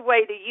a good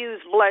way to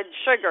use blood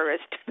sugar is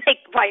to make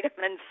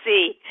vitamin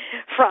C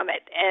from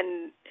it.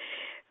 And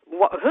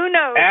who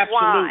knows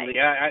Absolutely.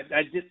 why?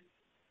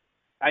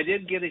 I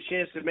didn't get a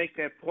chance to make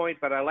that point,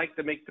 but I like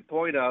to make the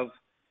point of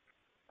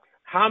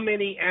how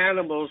many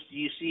animals do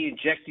you see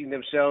injecting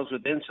themselves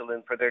with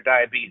insulin for their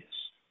diabetes?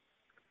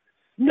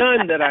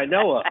 None that I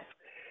know of.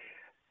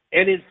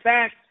 And in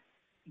fact,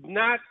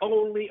 not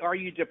only are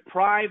you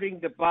depriving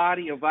the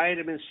body of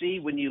vitamin C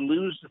when you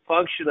lose the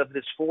function of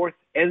this fourth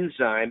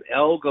enzyme,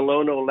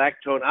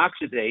 L-galonolactone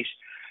oxidase,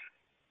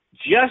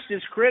 just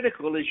as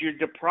critical as you're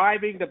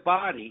depriving the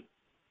body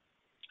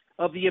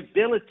of the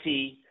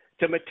ability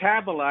to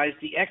metabolize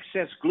the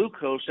excess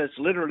glucose that's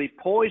literally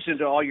poison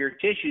to all your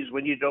tissues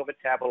when you don't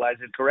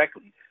metabolize it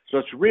correctly. So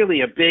it's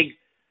really a big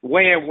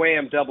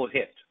wham double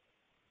hit.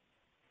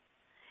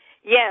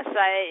 Yes,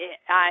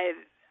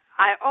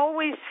 I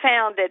always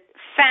found it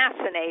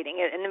fascinating,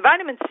 and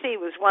vitamin C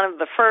was one of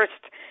the first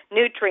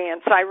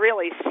nutrients I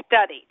really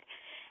studied.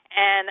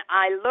 And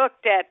I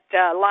looked at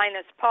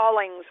Linus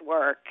Pauling's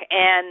work,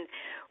 and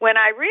when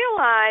I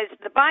realized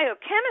the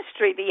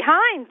biochemistry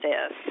behind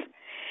this,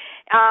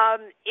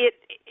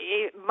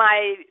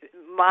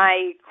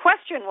 my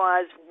question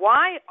was,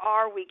 why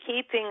are we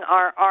keeping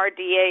our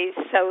RDAs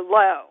so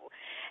low?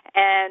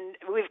 And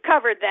we've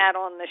covered that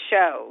on the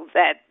show,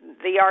 that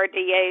the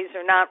RDAs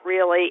are not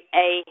really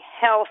a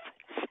health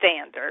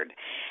standard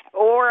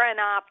or an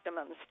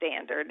optimum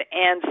standard.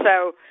 And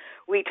so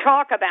we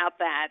talk about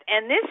that.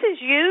 And this is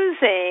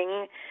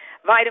using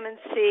vitamin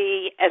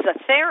C as a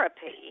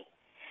therapy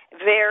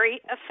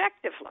very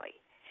effectively.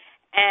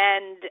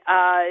 And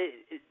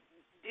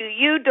do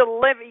you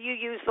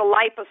use the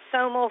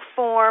liposomal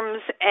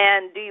forms,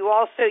 and do you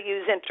also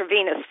use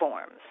intravenous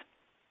forms?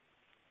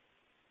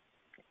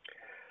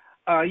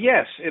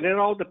 Yes, and it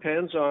all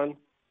depends on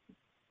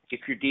if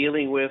you're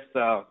dealing with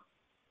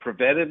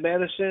preventive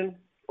medicine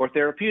or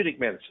therapeutic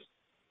medicine.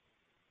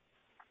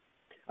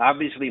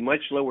 Obviously,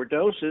 much lower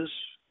doses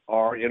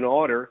are in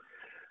order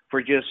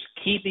for just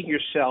keeping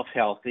yourself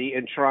healthy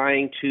and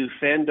trying to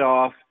fend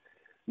off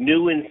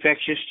new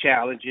infectious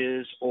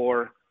challenges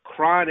or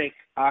chronic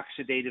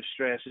oxidative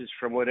stresses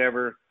from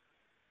whatever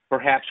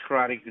perhaps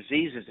chronic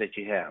diseases that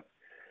you have.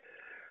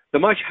 The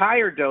much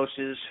higher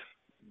doses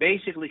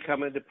basically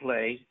come into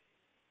play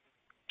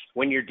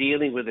when you're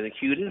dealing with an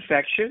acute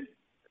infection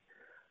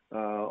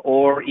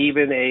or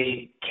even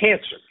a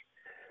cancer.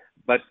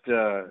 But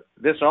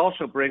this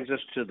also brings us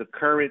to the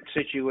current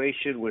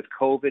situation with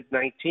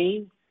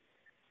COVID-19,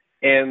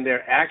 and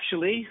they're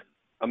actually,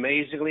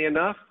 amazingly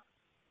enough,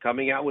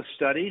 coming out with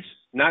studies,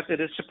 not that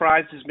it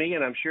surprises me,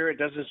 and I'm sure it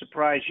doesn't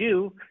surprise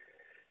you,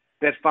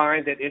 that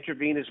find that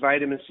intravenous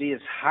vitamin C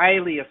is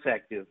highly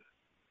effective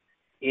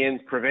in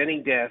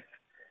preventing death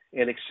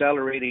and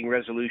accelerating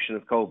resolution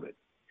of COVID.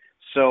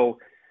 So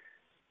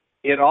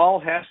it all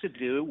has to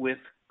do with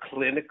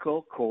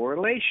clinical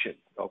correlation,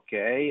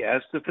 okay?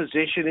 As the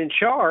physician in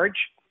charge,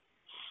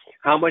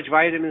 how much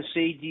vitamin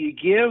C do you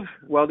give?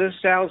 Well, this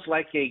sounds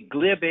like a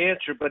glib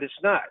answer, but it's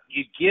not.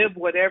 You give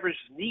whatever's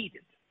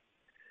needed,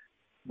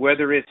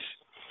 whether it's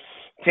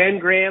 10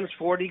 grams,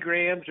 40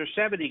 grams, or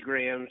 70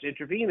 grams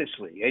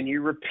intravenously, and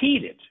you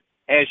repeat it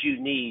as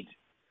you need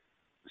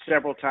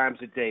several times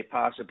a day,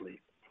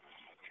 possibly.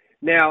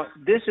 Now,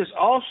 this is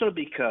also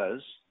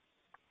because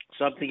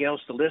something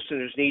else the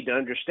listeners need to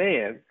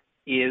understand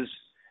is,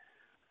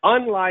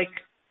 unlike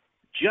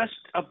just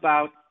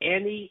about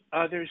any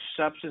other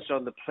substance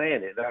on the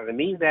planet, I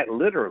mean that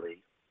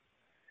literally,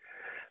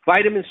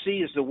 vitamin C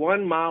is the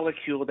one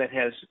molecule that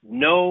has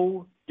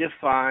no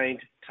defined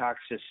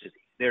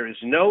toxicity. There is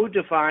no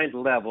defined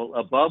level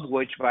above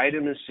which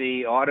vitamin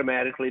C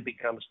automatically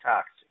becomes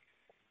toxic.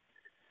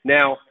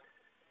 Now,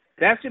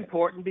 that's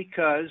important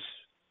because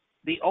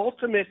the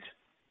ultimate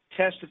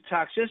test of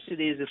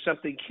toxicity is if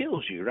something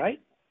kills you, right?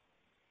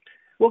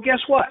 Well, guess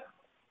what?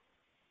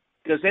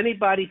 Does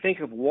anybody think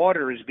of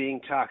water as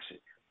being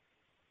toxic?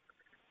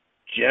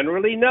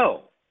 Generally,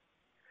 no.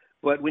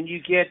 But when you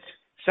get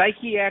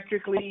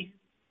psychiatrically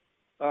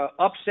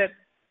upset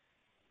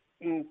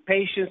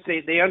patients,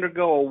 they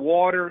undergo a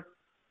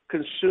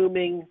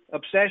water-consuming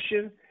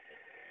obsession.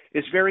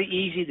 It's very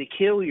easy to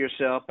kill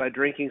yourself by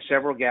drinking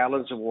several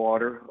gallons of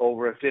water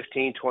over a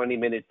 15,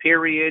 20-minute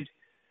period.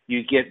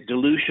 You get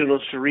delusional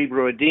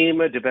cerebral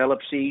edema, develop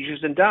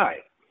seizures, and die.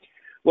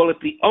 Well, if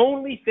the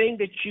only thing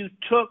that you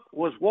took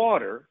was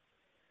water,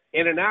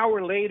 and an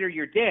hour later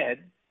you're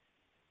dead,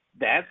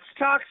 that's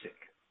toxic,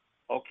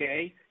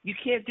 okay? You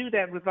can't do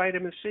that with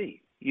vitamin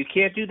C. You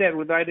can't do that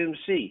with vitamin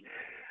C.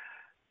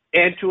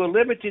 And to a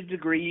limited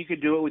degree, you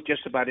could do it with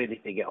just about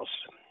anything else.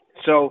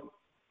 So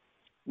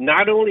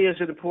not only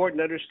is it important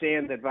to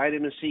understand that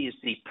vitamin C is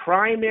the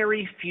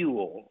primary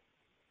fuel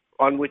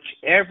on which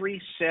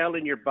every cell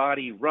in your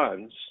body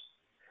runs,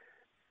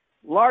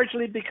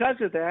 largely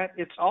because of that,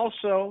 it's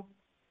also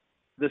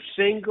the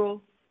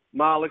single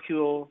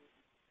molecule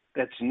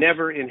that's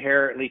never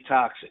inherently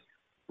toxic,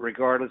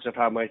 regardless of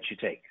how much you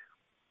take.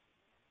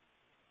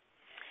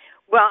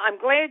 Well, I'm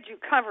glad you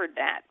covered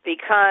that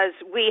because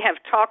we have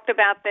talked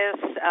about this.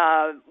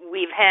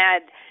 We've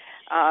had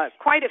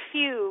quite a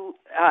few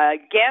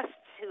guests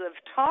who have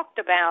talked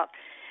about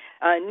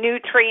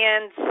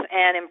nutrients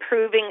and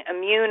improving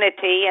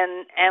immunity.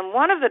 And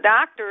one of the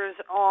doctors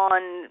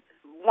on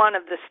one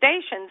of the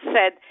stations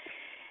said,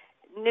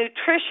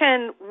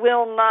 nutrition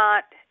will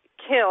not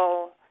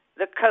kill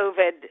the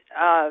COVID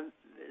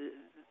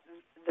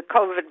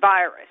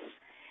virus.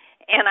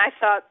 And I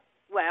thought,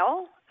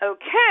 well,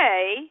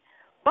 okay,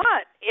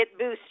 but it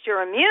boosts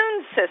your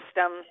immune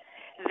system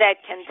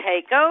that can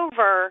take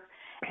over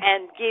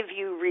and give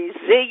you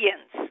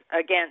resilience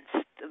against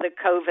the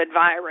COVID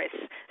virus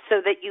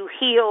so that you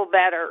heal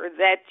better,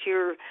 that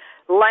you're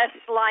less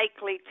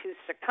likely to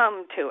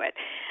succumb to it.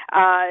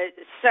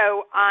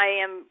 So I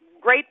am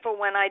grateful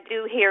when I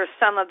do hear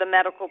some of the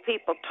medical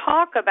people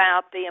talk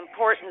about the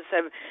importance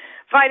of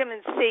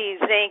vitamin C,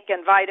 zinc,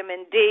 and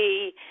vitamin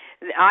D.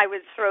 I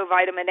would throw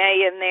vitamin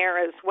A in there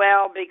as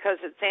well because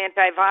it's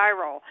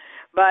antiviral.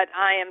 But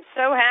I am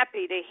so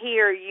happy to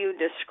hear you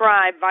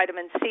describe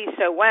vitamin C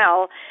so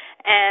well.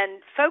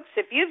 And folks,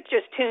 if you've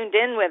just tuned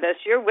in with us,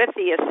 you're with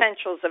the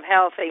Essentials of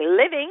Healthy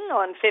Living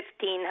on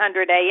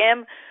 1500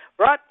 AM,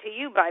 brought to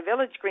you by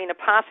Village Green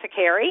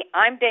Apothecary.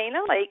 I'm Dana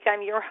Laake.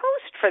 I'm your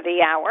host for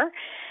the hour.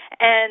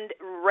 And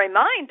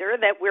reminder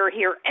that we're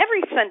here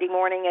every Sunday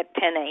morning at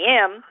 10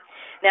 a.m.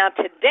 Now,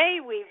 today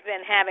we've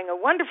been having a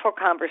wonderful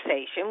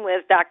conversation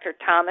with Dr.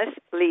 Thomas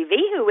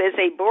Levy, who is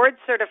a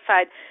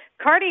board-certified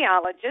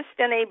cardiologist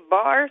and a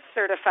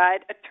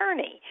bar-certified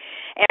attorney.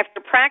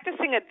 After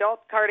practicing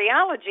adult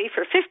cardiology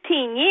for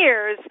 15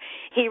 years,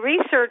 he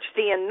researched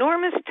the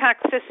enormous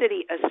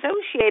toxicity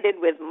associated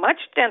with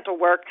much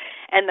dental work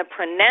and the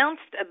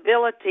pronounced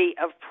ability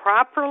of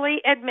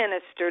properly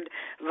administered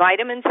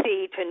vitamin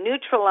C to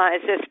neutralize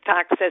this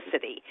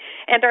toxicity.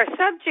 And our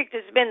subject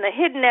has been the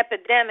hidden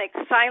epidemic,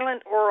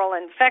 silent oral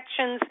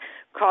infections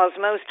cause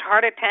most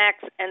heart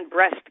attacks and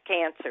breast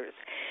cancers.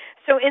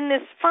 So in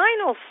this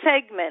final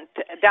segment,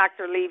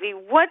 Dr. Levy,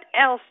 what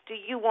else do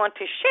you want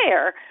to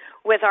share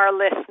with our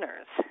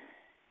listeners?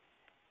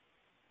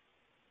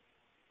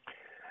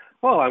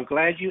 Well, I'm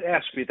glad you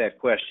asked me that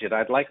question.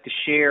 I'd like to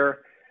share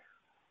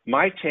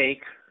my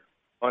take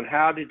on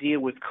how to deal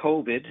with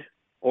COVID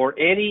or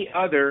any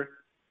other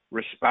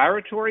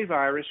respiratory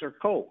virus or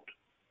cold.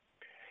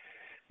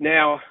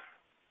 Now,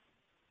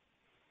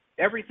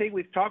 everything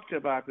we've talked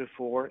about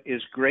before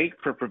is great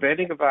for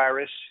preventing a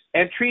virus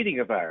and treating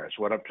a virus.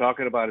 What I'm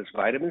talking about is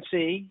vitamin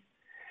C,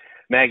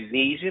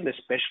 magnesium,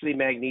 especially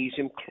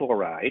magnesium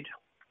chloride.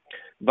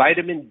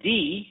 Vitamin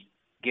D,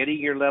 getting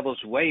your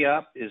levels way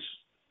up, is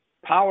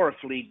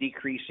powerfully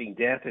decreasing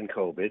death in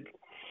COVID.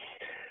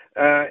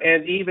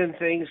 And even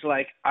things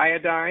like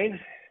iodine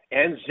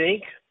and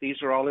zinc, these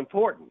are all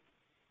important.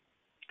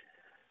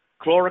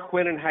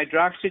 Chloroquine and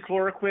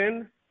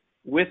hydroxychloroquine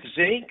with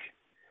zinc.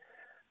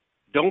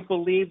 Don't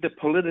believe the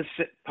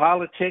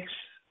politics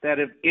that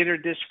have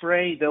entered this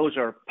fray. Those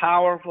are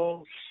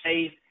powerful,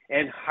 safe,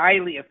 and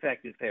highly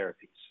effective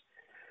therapies.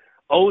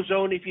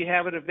 Ozone, if you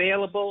have it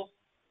available,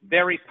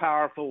 very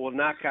powerful, will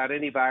knock out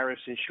any virus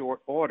in short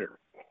order.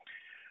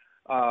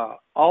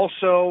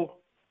 Also,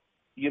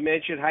 you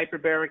mentioned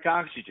hyperbaric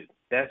oxygen.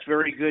 That's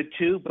very good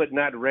too, but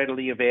not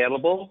readily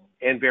available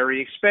and very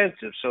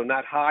expensive, so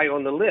not high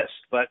on the list.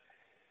 But,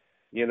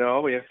 you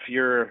know, if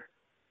you're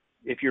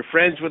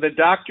friends with a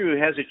doctor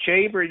who has a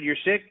chamber and you're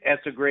sick,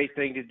 that's a great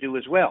thing to do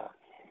as well.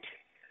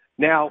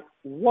 Now,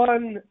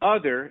 one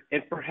other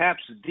and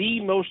perhaps the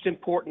most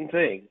important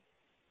thing,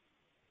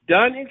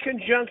 done in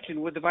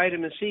conjunction with the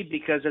vitamin C,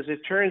 because as it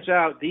turns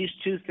out, these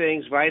two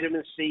things,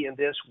 vitamin C and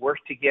this, work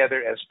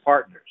together as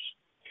partners,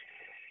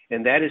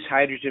 and that is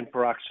hydrogen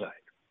peroxide.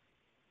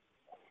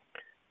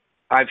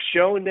 I've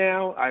shown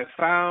now, I've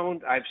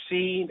found, I've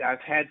seen,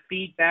 I've had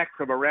feedback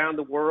from around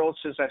the world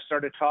since I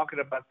started talking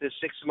about this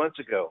 6 months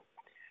ago.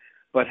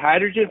 But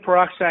hydrogen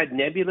peroxide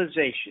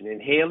nebulization,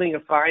 inhaling a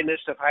fine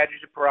mist of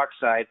hydrogen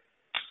peroxide,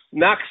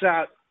 knocks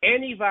out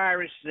any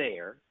virus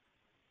there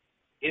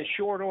in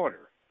short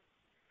order.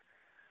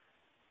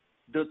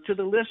 To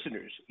the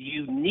listeners,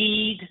 you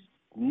need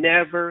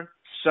never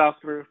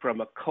suffer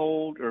from a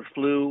cold or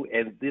flu,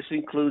 and this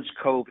includes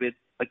COVID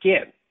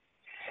again.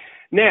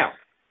 Now,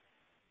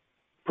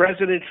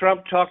 President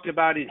Trump talked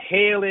about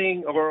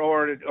inhaling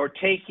or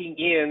taking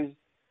in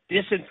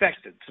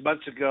disinfectants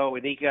months ago,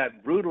 and he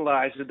got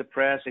brutalized in the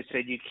press. They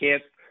said you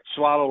can't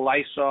swallow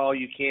Lysol,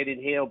 you can't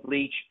inhale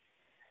bleach.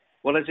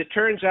 Well, as it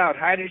turns out,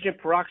 hydrogen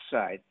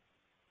peroxide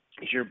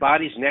is your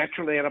body's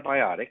natural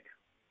antibiotic.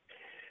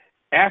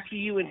 After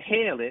you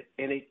inhale it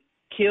and it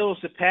kills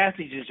the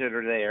pathogens that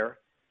are there,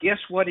 guess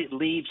what it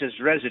leaves as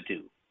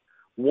residue?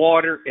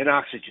 Water and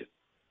oxygen.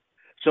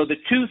 So the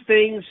two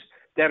things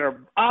that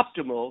are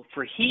optimal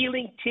for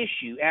healing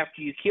tissue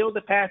after you kill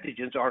the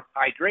pathogens are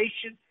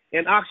hydration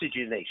and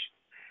oxygenation.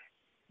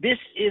 This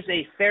is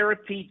a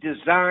therapy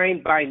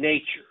designed by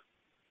nature.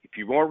 If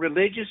you're more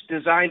religious,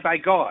 designed by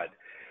God.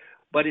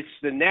 But it's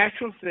the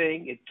natural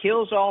thing. It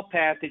kills all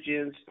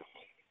pathogens.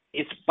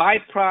 Its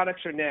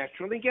byproducts are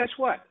natural. And guess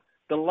what?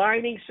 The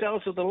lining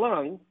cells of the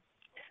lung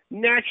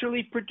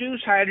naturally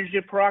produce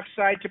hydrogen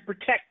peroxide to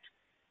protect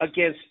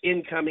against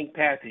incoming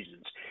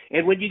pathogens.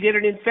 And when you get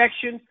an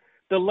infection,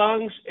 the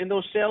lungs and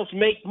those cells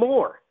make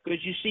more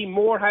because you see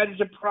more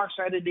hydrogen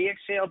peroxide in the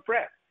exhaled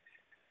breath.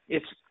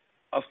 Its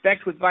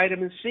effect with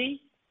vitamin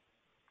C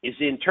is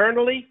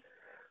internally.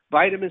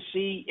 Vitamin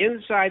C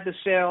inside the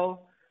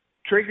cell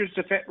triggers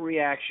the FET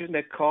reaction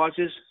that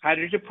causes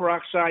hydrogen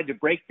peroxide to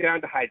break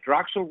down to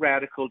hydroxyl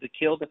radical to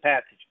kill the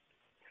pathogen.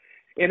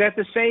 And at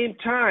the same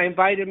time,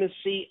 vitamin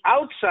C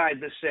outside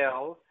the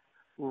cell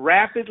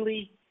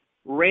rapidly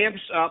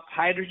ramps up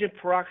hydrogen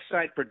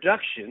peroxide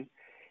production,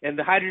 and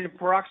the hydrogen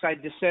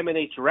peroxide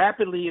disseminates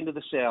rapidly into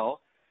the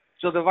cell.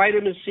 So the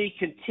vitamin C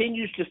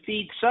continues to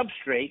feed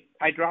substrate,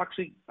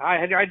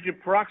 hydrogen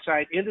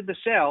peroxide, into the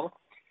cell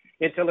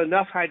until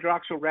enough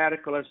hydroxyl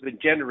radical has been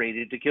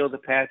generated to kill the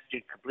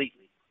pathogen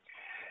completely.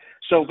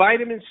 So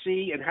vitamin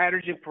C and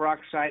hydrogen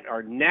peroxide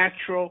are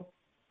natural,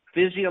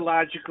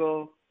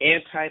 physiological,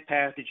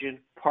 anti-pathogen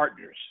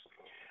partners.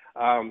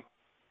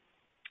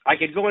 I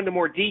could go into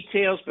more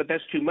details, but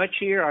that's too much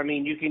here. I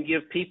mean, you can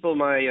give people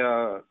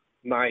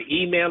my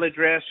email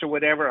address or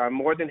whatever. I'm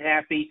more than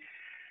happy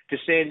to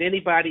send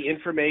anybody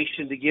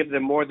information to give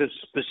them more of the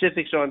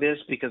specifics on this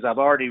because I've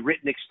already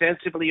written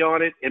extensively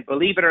on it. And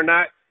believe it or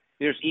not,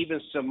 there's even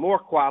some more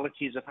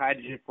qualities of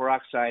hydrogen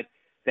peroxide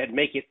that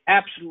make it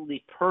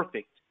absolutely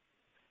perfect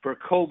for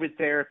COVID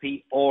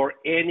therapy or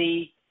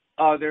any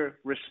other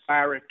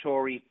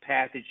respiratory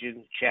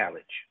pathogen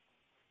challenge.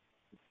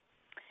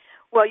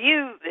 Well,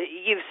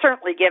 you've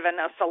certainly given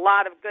us a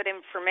lot of good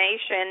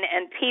information,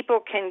 and people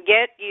can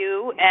get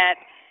you at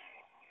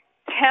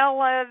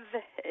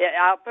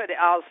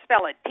I'll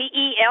spell it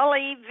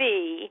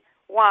Televy.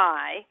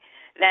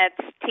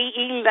 That's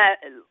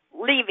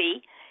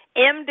Levy,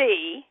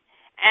 MD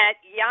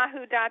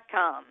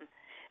 @yahoo.com.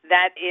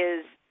 That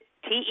is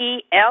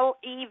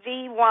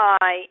TELEVY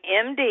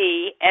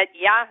MD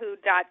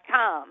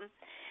 @yahoo.com.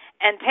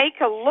 and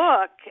take a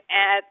look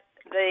at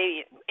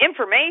the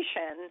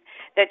information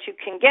that you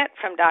can get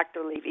from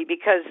Dr. Levy,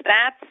 because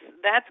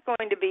that's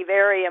going to be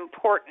very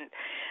important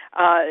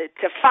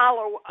to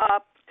follow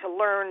up, to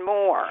learn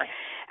more.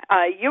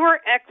 Your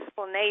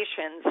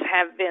explanations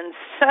have been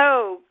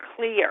so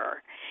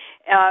clear.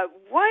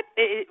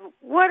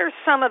 What are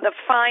some of the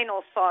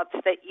final thoughts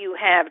that you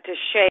have to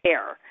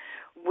share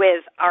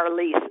with our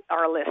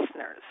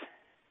listeners?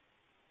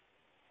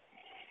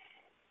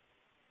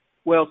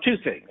 Well, two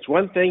things.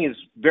 One thing is,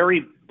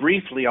 very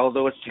briefly,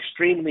 although it's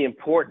extremely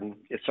important,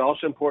 it's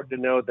also important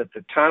to know that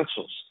the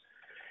tonsils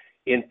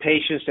in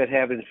patients that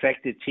have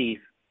infected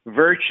teeth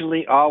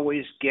virtually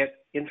always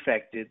get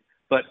infected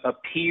but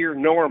appear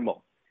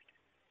normal.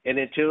 And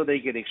until they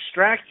get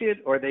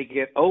extracted or they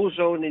get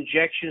ozone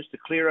injections to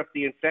clear up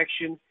the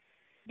infection,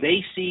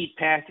 they seed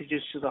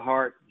pathogens to the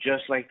heart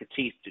just like the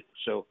teeth do.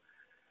 So,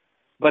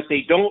 but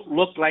they don't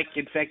look like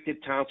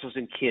infected tonsils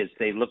in kids.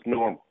 They look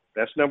normal.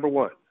 That's number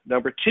one.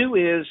 Number two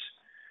is,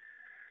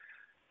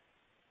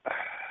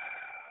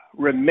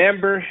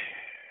 remember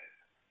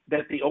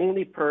that the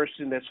only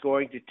person that's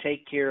going to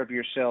take care of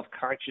yourself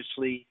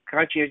conscientiously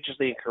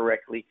and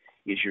correctly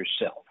is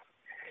yourself.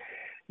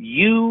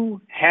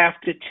 You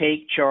have to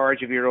take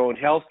charge of your own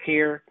health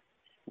care.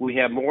 We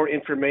have more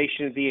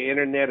information via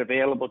internet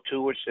available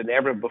to us than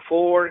ever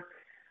before.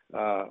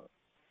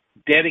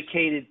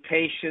 Dedicated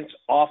patients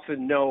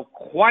often know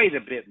quite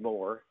a bit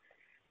more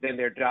than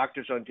their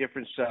doctors on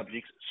different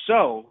subjects.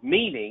 So,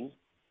 meaning,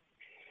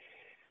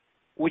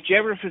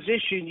 whichever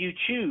physician you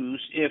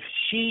choose, if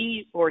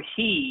she or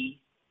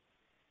he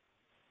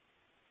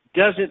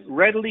doesn't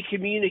readily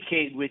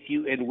communicate with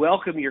you and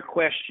welcome your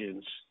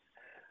questions,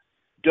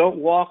 don't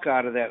walk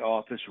out of that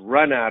office,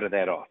 run out of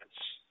that office,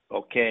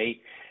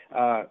 okay?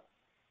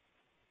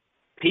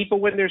 People,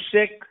 when they're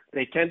sick,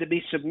 they tend to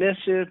be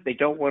submissive. They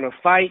don't want to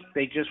fight.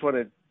 They just want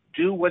to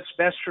do what's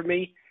best for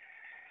me.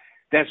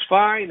 That's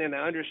fine, and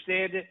I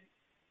understand it,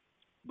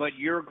 but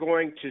you're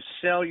going to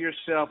sell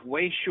yourself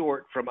way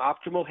short from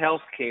optimal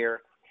health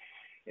care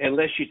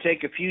unless you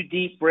take a few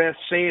deep breaths,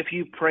 say a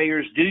few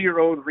prayers, do your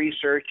own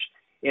research,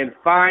 and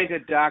find a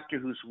doctor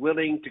who's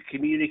willing to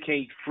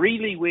communicate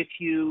freely with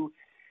you,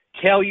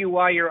 tell you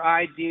why your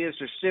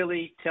ideas are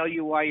silly, tell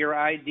you why your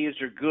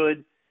ideas are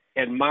good,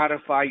 and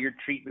modify your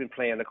treatment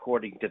plan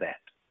according to that.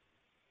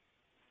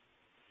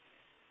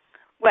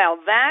 Well,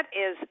 that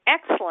is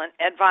excellent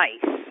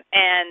advice,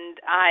 and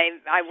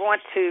I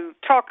want to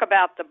talk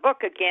about the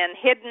book again,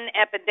 Hidden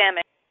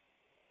Epidemic.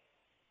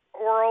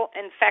 Oral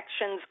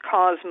infections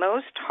cause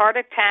most heart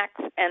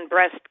attacks and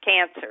breast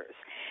cancers.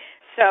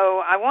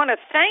 So I want to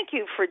thank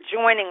you for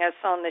joining us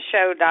on the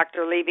show,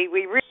 Dr. Levy.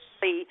 We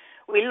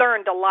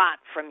learned a lot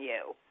from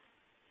you,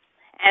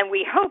 and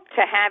we hope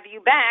to have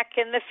you back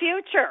in the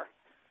future.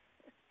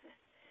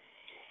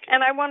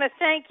 And I want to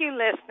thank you,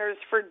 listeners,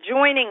 for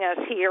joining us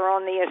here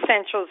on the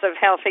Essentials of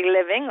Healthy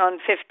Living on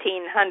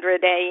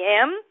 1500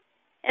 AM.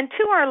 And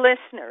to our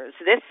listeners,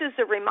 this is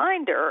a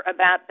reminder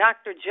about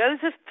Dr.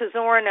 Joseph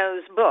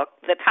Pizzorno's book,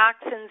 The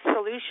Toxins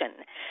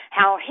Solution,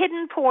 How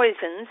Hidden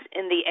Poisons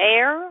in the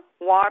Air,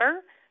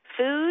 Water,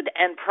 Food,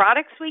 and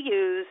Products We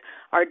Use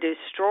are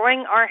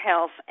Destroying Our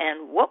Health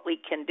and What We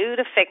Can Do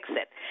to Fix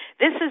It.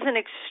 This is an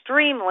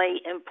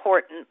extremely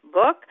important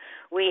book.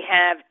 We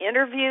have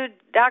interviewed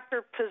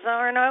Dr.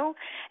 Pizzorno,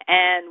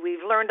 and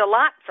we've learned a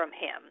lot from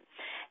him.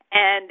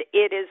 And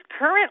it is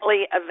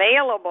currently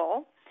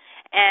available,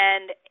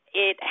 and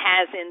it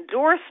has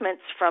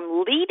endorsements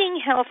from leading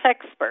health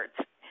experts,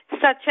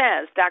 such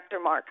as Dr.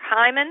 Mark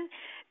Hyman,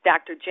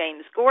 Dr.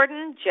 James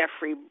Gordon,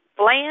 Jeffrey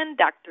Bland,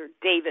 Dr.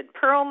 David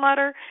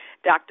Perlmutter,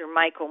 Dr.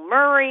 Michael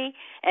Murray,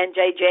 and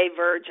J.J.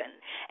 Virgin.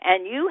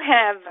 And you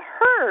have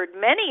heard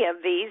many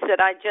of these that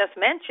I just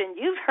mentioned.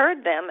 You've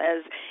heard them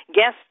as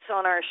guests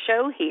on our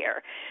show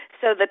here.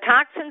 So the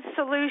Toxin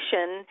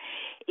Solution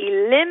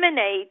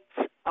eliminates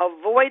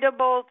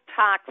avoidable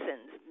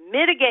toxins,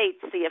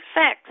 mitigates the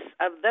effects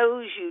of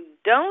those you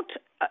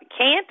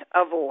can't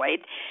avoid,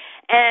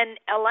 and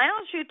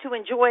allows you to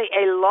enjoy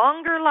a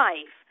longer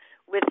life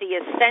with the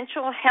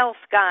Essential Health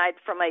Guide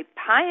from a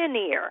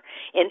pioneer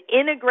in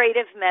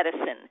integrative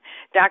medicine,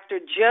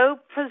 Dr.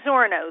 Joe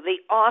Pizzorno, the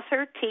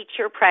author,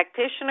 teacher,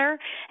 practitioner,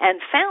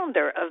 and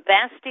founder of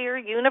Bastyr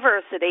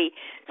University,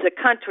 the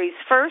country's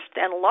first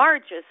and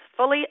largest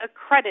fully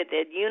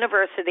accredited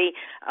university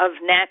of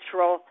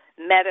natural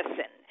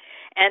medicine.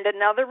 And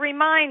another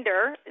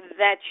reminder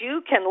that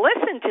you can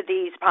listen to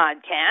these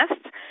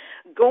podcasts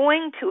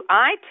going to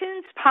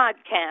iTunes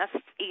Podcasts,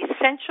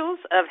 Essentials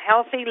of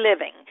Healthy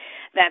Living.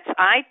 That's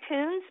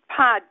iTunes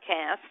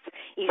Podcasts,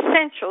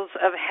 Essentials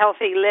of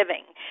Healthy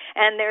Living.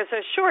 And there's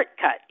a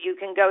shortcut. You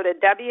can go to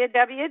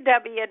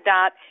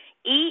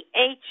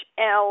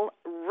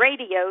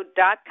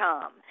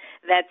www.ehlradio.com.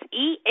 That's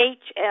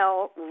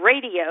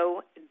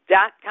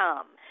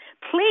ehlradio.com.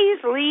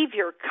 Please leave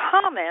your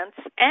comments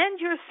and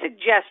your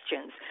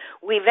suggestions.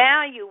 We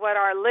value what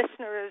our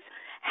listeners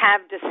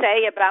have to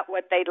say about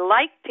what they'd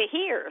like to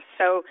hear,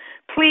 so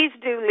please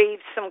do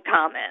leave some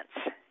comments.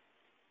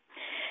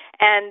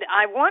 And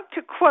I want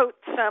to quote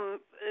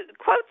some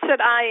quotes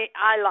that I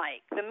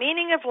like. The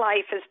meaning of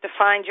life is to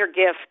find your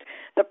gift.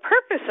 The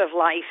purpose of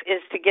life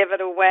is to give it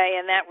away.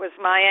 And that was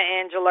Maya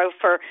Angelou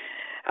for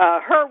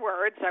her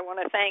words. I want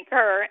to thank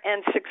her.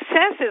 And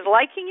success is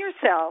liking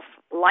yourself,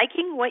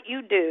 liking what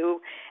you do,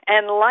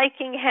 and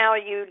liking how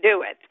you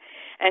do it.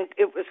 And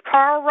it was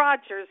Carl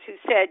Rogers who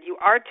said, you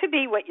are to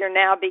be what you're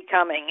now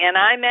becoming. And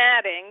I'm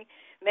adding,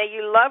 may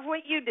you love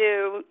what you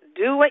do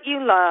what you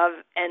love,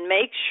 and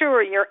make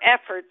sure your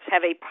efforts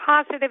have a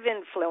positive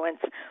influence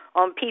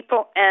on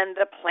people and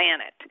the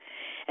planet.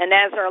 And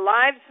as our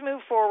lives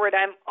move forward,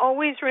 I'm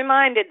always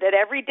reminded that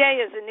every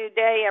day is a new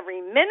day,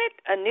 every minute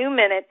a new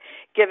minute,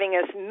 giving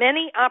us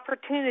many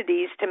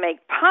opportunities to make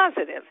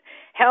positive,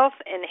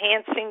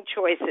 health-enhancing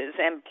choices.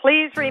 And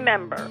please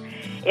remember,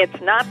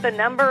 it's not the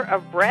number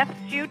of breaths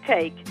you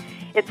take,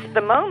 it's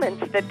the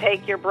moments that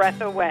take your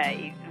breath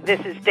away. This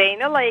is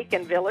Dana Laake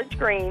in Village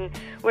Green,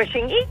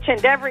 wishing each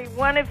and every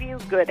one of you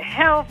good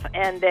health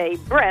and a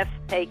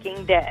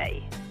breathtaking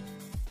day.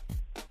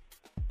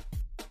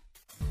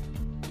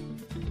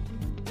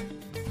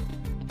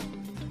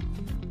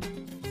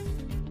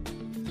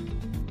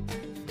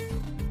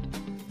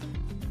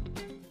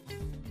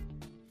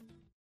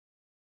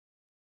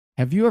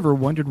 Have you ever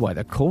wondered why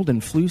the cold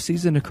and flu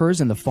season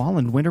occurs in the fall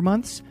and winter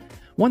months?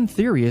 One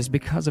theory is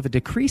because of a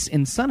decrease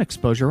in sun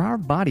exposure, our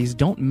bodies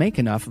don't make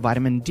enough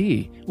vitamin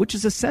D, which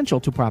is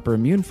essential to proper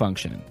immune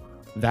function.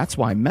 That's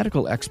why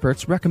medical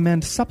experts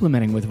recommend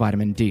supplementing with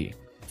vitamin D.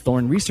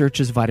 Thorne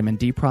Research's vitamin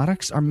D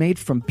products are made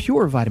from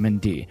pure vitamin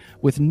D,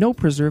 with no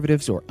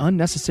preservatives or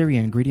unnecessary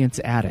ingredients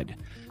added.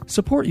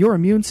 Support your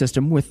immune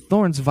system with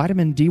Thorne's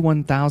vitamin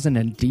D1000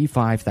 and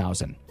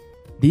D5000.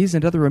 These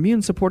and other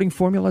immune-supporting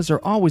formulas are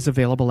always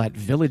available at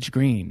Village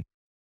Green.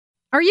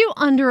 Are you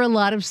under a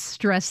lot of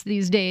stress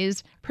these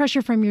days?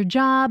 Pressure from your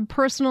job,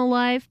 personal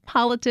life,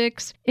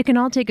 politics? It can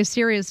all take a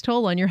serious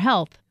toll on your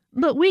health.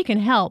 But we can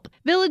help.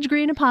 Village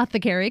Green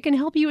Apothecary can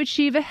help you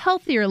achieve a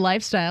healthier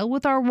lifestyle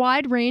with our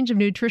wide range of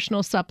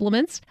nutritional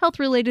supplements,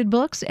 health-related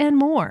books, and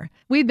more.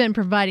 We've been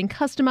providing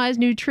customized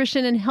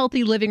nutrition and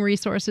healthy living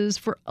resources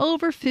for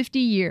over 50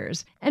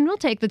 years, and we'll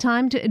take the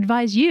time to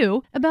advise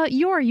you about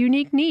your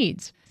unique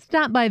needs.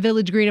 Stop by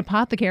Village Green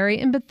Apothecary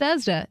in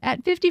Bethesda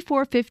at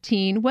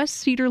 5415 West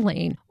Cedar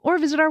Lane, or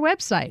visit our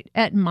website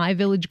at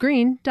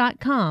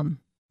myvillagegreen.com.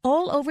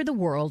 All over the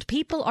world,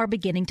 people are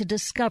beginning to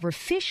discover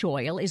fish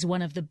oil is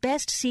one of the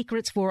best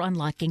secrets for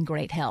unlocking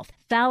great health.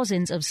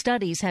 Thousands of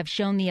studies have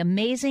shown the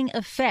amazing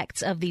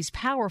effects of these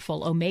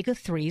powerful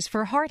omega-3s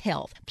for heart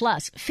health.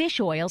 Plus, fish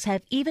oils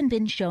have even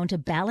been shown to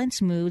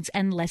balance moods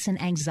and lessen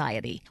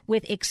anxiety.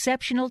 With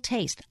exceptional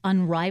taste,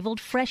 unrivaled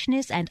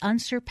freshness, and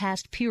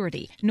unsurpassed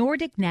purity,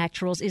 Nordic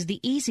Naturals is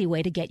the easy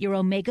way to get your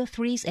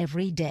omega-3s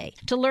every day.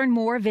 To learn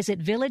more, visit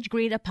Village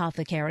Green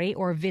Apothecary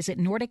or visit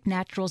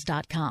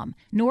NordicNaturals.com.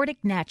 Nordic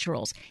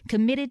Naturals,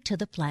 committed to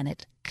the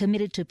planet,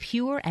 committed to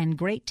pure and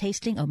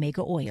great-tasting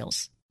omega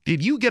oils.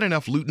 Did you get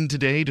enough lutein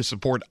today to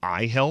support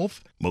eye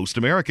health? Most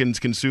Americans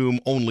consume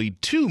only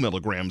 2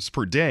 milligrams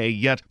per day,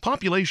 yet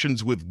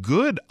populations with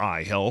good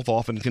eye health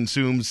often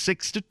consume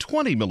 6 to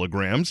 20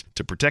 milligrams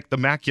to protect the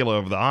macula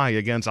of the eye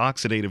against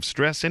oxidative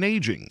stress and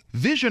aging.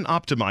 Vision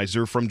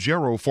Optimizer from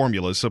Gero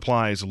Formula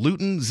supplies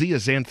lutein,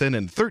 zeaxanthin,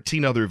 and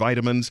 13 other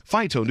vitamins,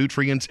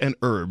 phytonutrients, and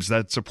herbs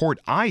that support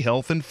eye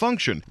health and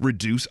function,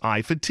 reduce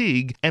eye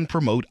fatigue, and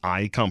promote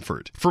eye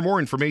comfort. For more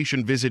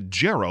information, visit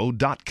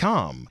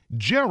Gero.com.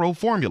 Gero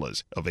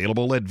Formulas,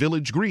 available at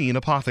Village Green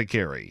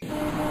Apothecary.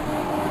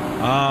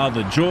 Ah,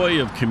 the joy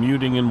of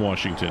commuting in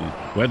Washington.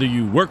 Whether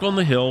you work on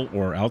the Hill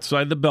or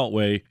outside the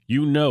Beltway,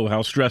 you know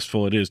how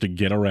stressful it is to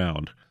get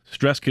around.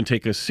 Stress can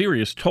take a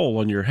serious toll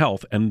on your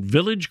health, and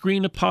Village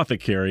Green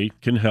Apothecary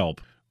can help.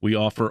 We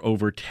offer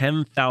over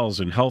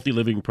 10,000 healthy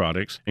living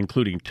products,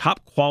 including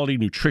top-quality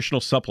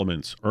nutritional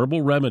supplements,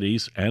 herbal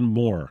remedies, and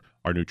more.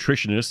 Our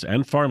nutritionists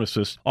and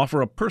pharmacists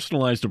offer a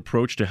personalized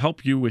approach to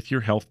help you with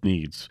your health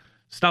needs.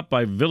 Stop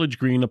by Village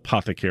Green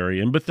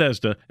Apothecary in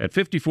Bethesda at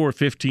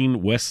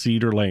 5415 West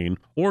Cedar Lane,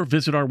 or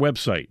visit our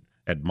website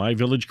at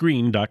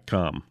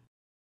myvillagegreen.com.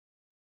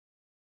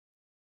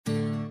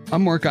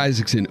 I'm Mark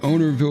Isaacson,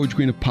 owner of Village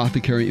Green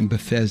Apothecary in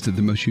Bethesda,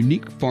 the most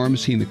unique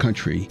pharmacy in the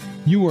country.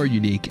 You are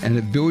unique, and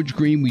at Village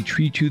Green, we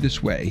treat you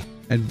this way.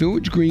 At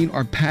Village Green,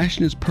 our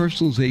passion is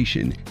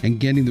personalization and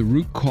getting the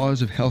root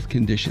cause of health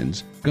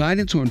conditions.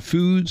 Guidance on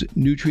foods,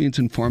 nutrients,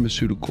 and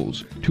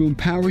pharmaceuticals to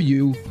empower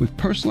you with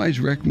personalized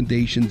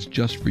recommendations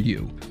just for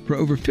you. For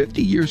over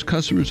 50 years,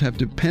 customers have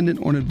depended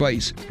on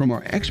advice from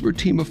our expert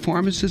team of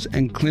pharmacists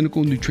and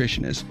clinical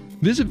nutritionists.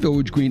 Visit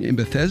Village Green in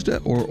Bethesda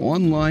or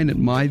online at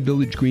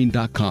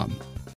myvillagegreen.com.